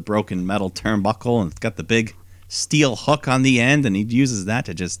the broken metal turnbuckle, and it's got the big steel hook on the end, and he uses that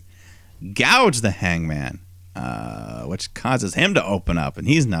to just gouge the Hangman, which causes him to open up, and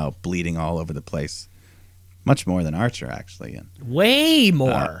he's now bleeding all over the place. Much more than Archer, actually. And, Way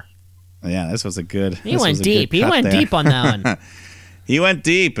more. yeah, this was a good. He went deep. He went deep on that one. He went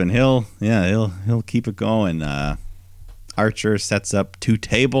deep, and he'll keep it going. Archer sets up 2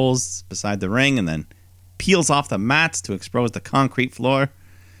 tables beside the ring and then peels off the mats to expose the concrete floor.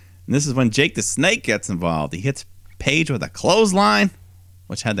 And this is when Jake the Snake gets involved. He hits Page with a clothesline,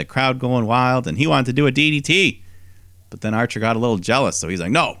 which had the crowd going wild, and he wanted to do a DDT. But then Archer got a little jealous, so he's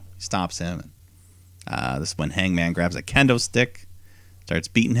like, no. He stops him. This is when Hangman grabs a kendo stick, starts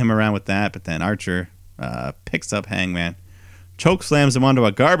beating him around with that, but then Archer picks up Hangman, choke slams him onto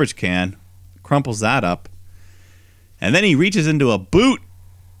a garbage can, crumples that up, and then he reaches into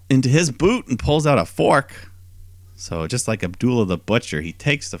his boot and pulls out a fork. So just like Abdullah the Butcher, he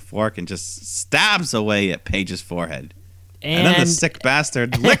takes the fork and just stabs away at Page's forehead. And then the sick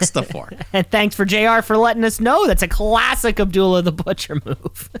bastard licks the fork. And thanks for JR for letting us know. That's a classic Abdullah the Butcher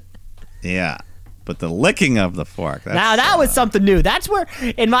move. Yeah. But the licking of the fork. Now that was something new. That's where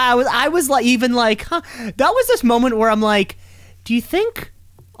I was like, even like, huh? That was this moment where I'm like, do you think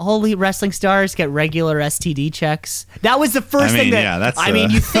all elite wrestling stars get regular STD checks? That was the first thing that. Yeah, that's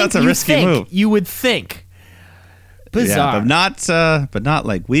you think, that's a risky move. You would think. Bizarre. Yeah, but not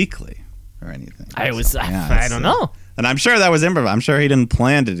like weekly or anything. I don't know. And I'm sure that was improv. I'm sure he didn't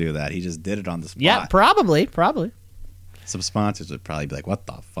plan to do that. He just did it on the spot. Yeah, probably. Some sponsors would probably be like, "What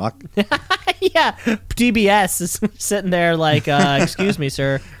the fuck?" Yeah, DBS is sitting there like, "Excuse me,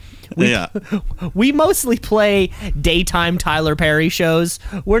 sir." We mostly play daytime Tyler Perry shows.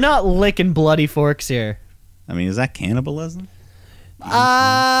 We're not licking bloody forks here. I mean, is that cannibalism? It'd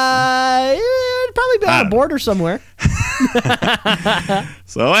probably be on a border somewhere.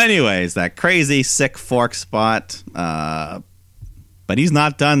 So, anyways, that crazy sick fork spot. But he's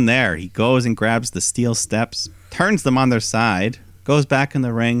not done there. He goes and grabs the steel steps, turns them on their side, goes back in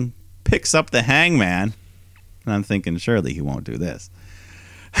the ring, picks up the Hangman. And I'm thinking, surely he won't do this.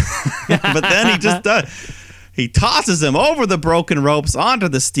 But then he just does. He tosses him over the broken ropes, onto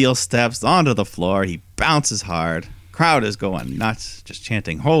the steel steps, onto the floor. He bounces hard. Crowd is going nuts, just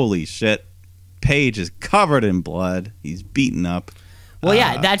chanting, "Holy shit." Page is covered in blood. He's beaten up. Well,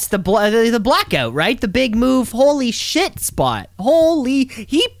 yeah, that's the blackout, right? The big move, holy shit spot.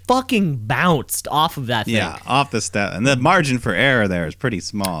 He fucking bounced off of that thing. Yeah, off the step. And the margin for error there is pretty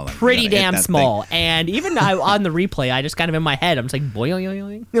small. Like, pretty damn small. And even on the replay, I just kind of in my head, I'm just like,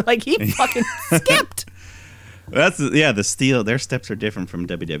 boing. Like, he fucking skipped. The steel. Their steps are different from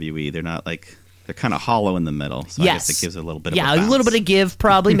WWE. They're not like they're kind of hollow in the middle. So I guess it gives it a little bit. Yeah, of a little bit bounce. of give,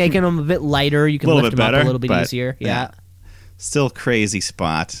 probably making them a bit lighter. You can Little lift bit them up better, a little bit but, easier. Yeah. Still crazy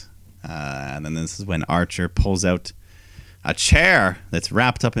spot. And then this is when Archer pulls out a chair that's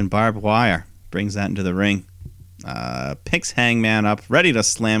wrapped up in barbed wire, brings that into the ring, picks Hangman up, ready to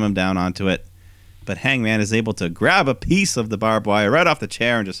slam him down onto it. But Hangman is able to grab a piece of the barbed wire right off the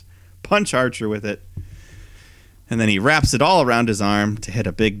chair and just punch Archer with it. And then he wraps it all around his arm to hit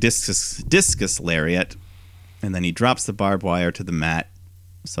a big discus lariat. And then he drops the barbed wire to the mat.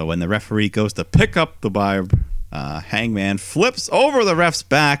 So when the referee goes to pick up the barb, Hangman flips over the ref's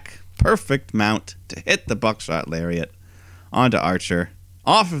back. Perfect mount to hit the buckshot lariat onto Archer,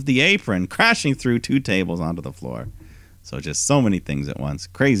 off of the apron, crashing through 2 tables onto the floor. So just so many things at once.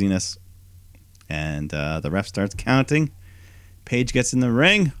 Craziness. And the ref starts counting. Page gets in the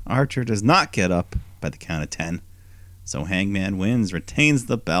ring. Archer does not get up by the count of 10. So Hangman wins, retains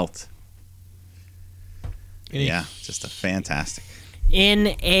the belt. Yeah, just a fantastic.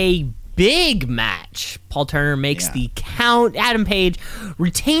 In a big match, Paul Turner makes the count. Adam Page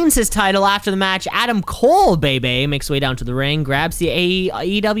retains his title after the match. Adam Cole, baby, makes way down to the ring, grabs the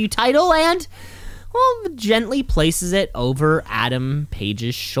AEW title, and, well, gently places it over Adam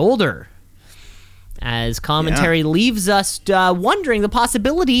Page's shoulder. As commentary leaves us wondering the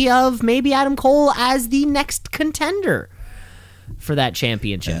possibility of maybe Adam Cole as the next contender for that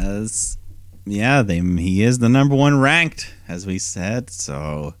championship. Yes. Yeah, he is the number 1 ranked, as we said.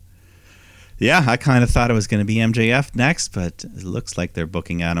 So, yeah, I kind of thought it was going to be MJF next, but it looks like they're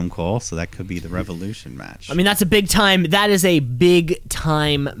booking Adam Cole, so that could be the Revolution match. I mean, that's a big time. That is a big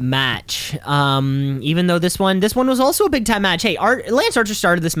time match. Even though this one was also a big time match. Hey, Lance Archer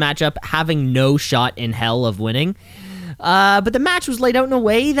started this matchup having no shot in hell of winning. But the match was laid out in a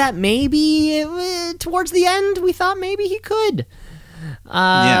way that maybe towards the end we thought maybe he could.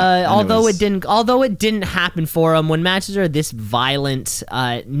 Although it didn't happen for him. When matches are this violent,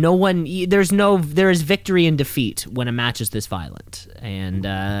 there is victory and defeat when a match is this violent. And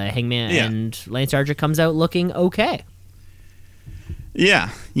Hangman and Lance Archer comes out looking okay.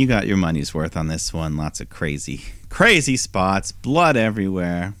 Yeah, you got your money's worth on this one. Lots of crazy spots, blood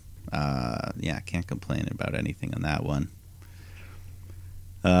everywhere. Can't complain about anything on that one.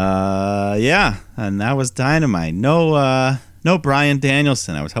 And that was Dynamite. No Bryan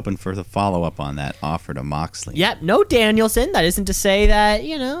Danielson. I was hoping for the follow-up on that offer to Moxley. Yep, no Danielson. That isn't to say that,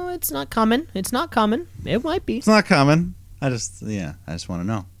 it's not coming. It's not coming. It might be. It's not coming. I just want to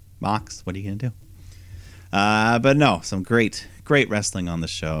know. Mox, what are you going to do? But no, some great wrestling on the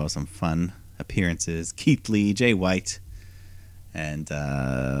show. Some fun appearances. Keith Lee, Jay White. And,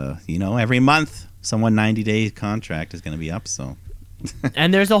 every month, someone 90-day contract is going to be up, so...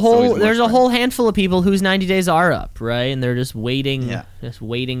 And there's a whole handful of people whose 90 days are up, right? And they're just waiting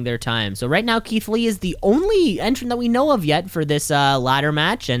their time. So right now, Keith Lee is the only entrant that we know of yet for this ladder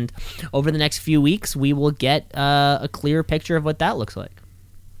match, and over the next few weeks, we will get a clear picture of what that looks like.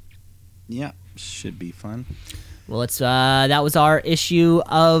 Yeah, should be fun. Well, that was our issue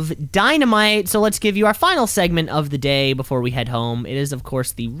of Dynamite. So let's give you our final segment of the day before we head home. It is, of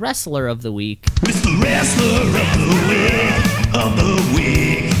course, the Wrestler of the Week. It's the Wrestler of the Week, of the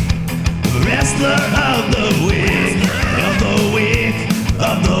week. Wrestler of the Week, of the week,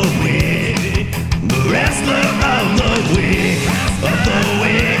 of the week. The Wrestler of the Week, of the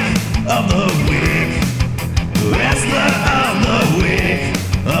week, of the week. The Wrestler of the Week,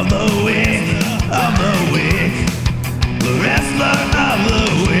 of the week, of the week. The Wrestler of the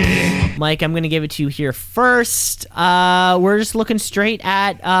Week. Mike, I'm going to give it to you here first. We're just looking straight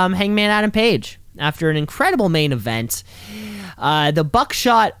at Hangman Adam Page after an incredible main event. The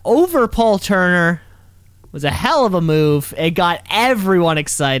buckshot over Paul Turner was a hell of a move. It got everyone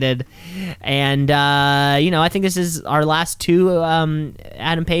excited. And, I think this is our last 2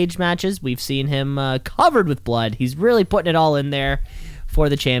 Adam Page matches. We've seen him covered with blood. He's really putting it all in there for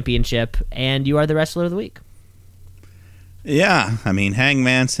the championship. And you are the Wrestler of the Week. Yeah, I mean,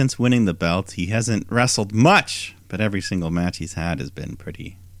 Hangman, since winning the belt, he hasn't wrestled much, but every single match he's had has been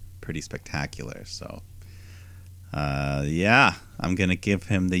pretty spectacular. So, I'm going to give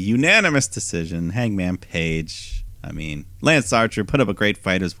him the unanimous decision, Hangman Page. I mean, Lance Archer put up a great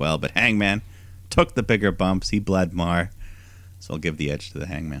fight as well, but Hangman took the bigger bumps. He bled more. So I'll give the edge to the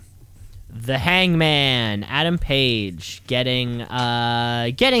Hangman. The Hangman, Adam Page, getting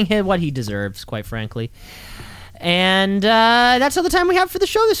him what he deserves, quite frankly. And that's all the time we have for the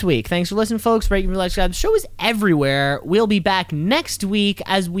show this week. Thanks for listening, folks. Rate and like, subscribe. The show is everywhere. We'll be back next week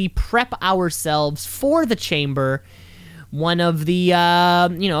as we prep ourselves for the Chamber. One of the,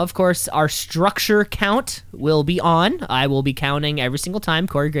 of course, our structure count will be on. I will be counting every single time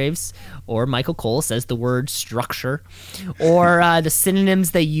Corey Graves or Michael Cole says the word structure, or the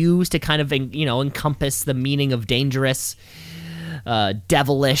synonyms they use to kind of, encompass the meaning of dangerous,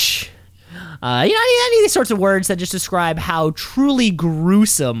 devilish, any of these sorts of words that just describe how truly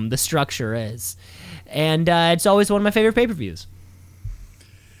gruesome the structure is. And it's always one of my favorite pay-per-views.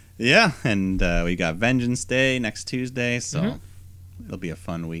 Yeah, and we got Vengeance Day next Tuesday, so it'll be a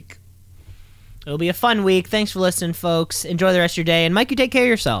fun week. It'll be a fun week. Thanks for listening, folks. Enjoy the rest of your day. And Mike, you take care of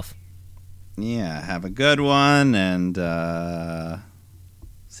yourself. Yeah, have a good one, and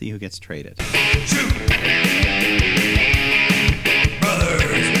see who gets traded. Shoot.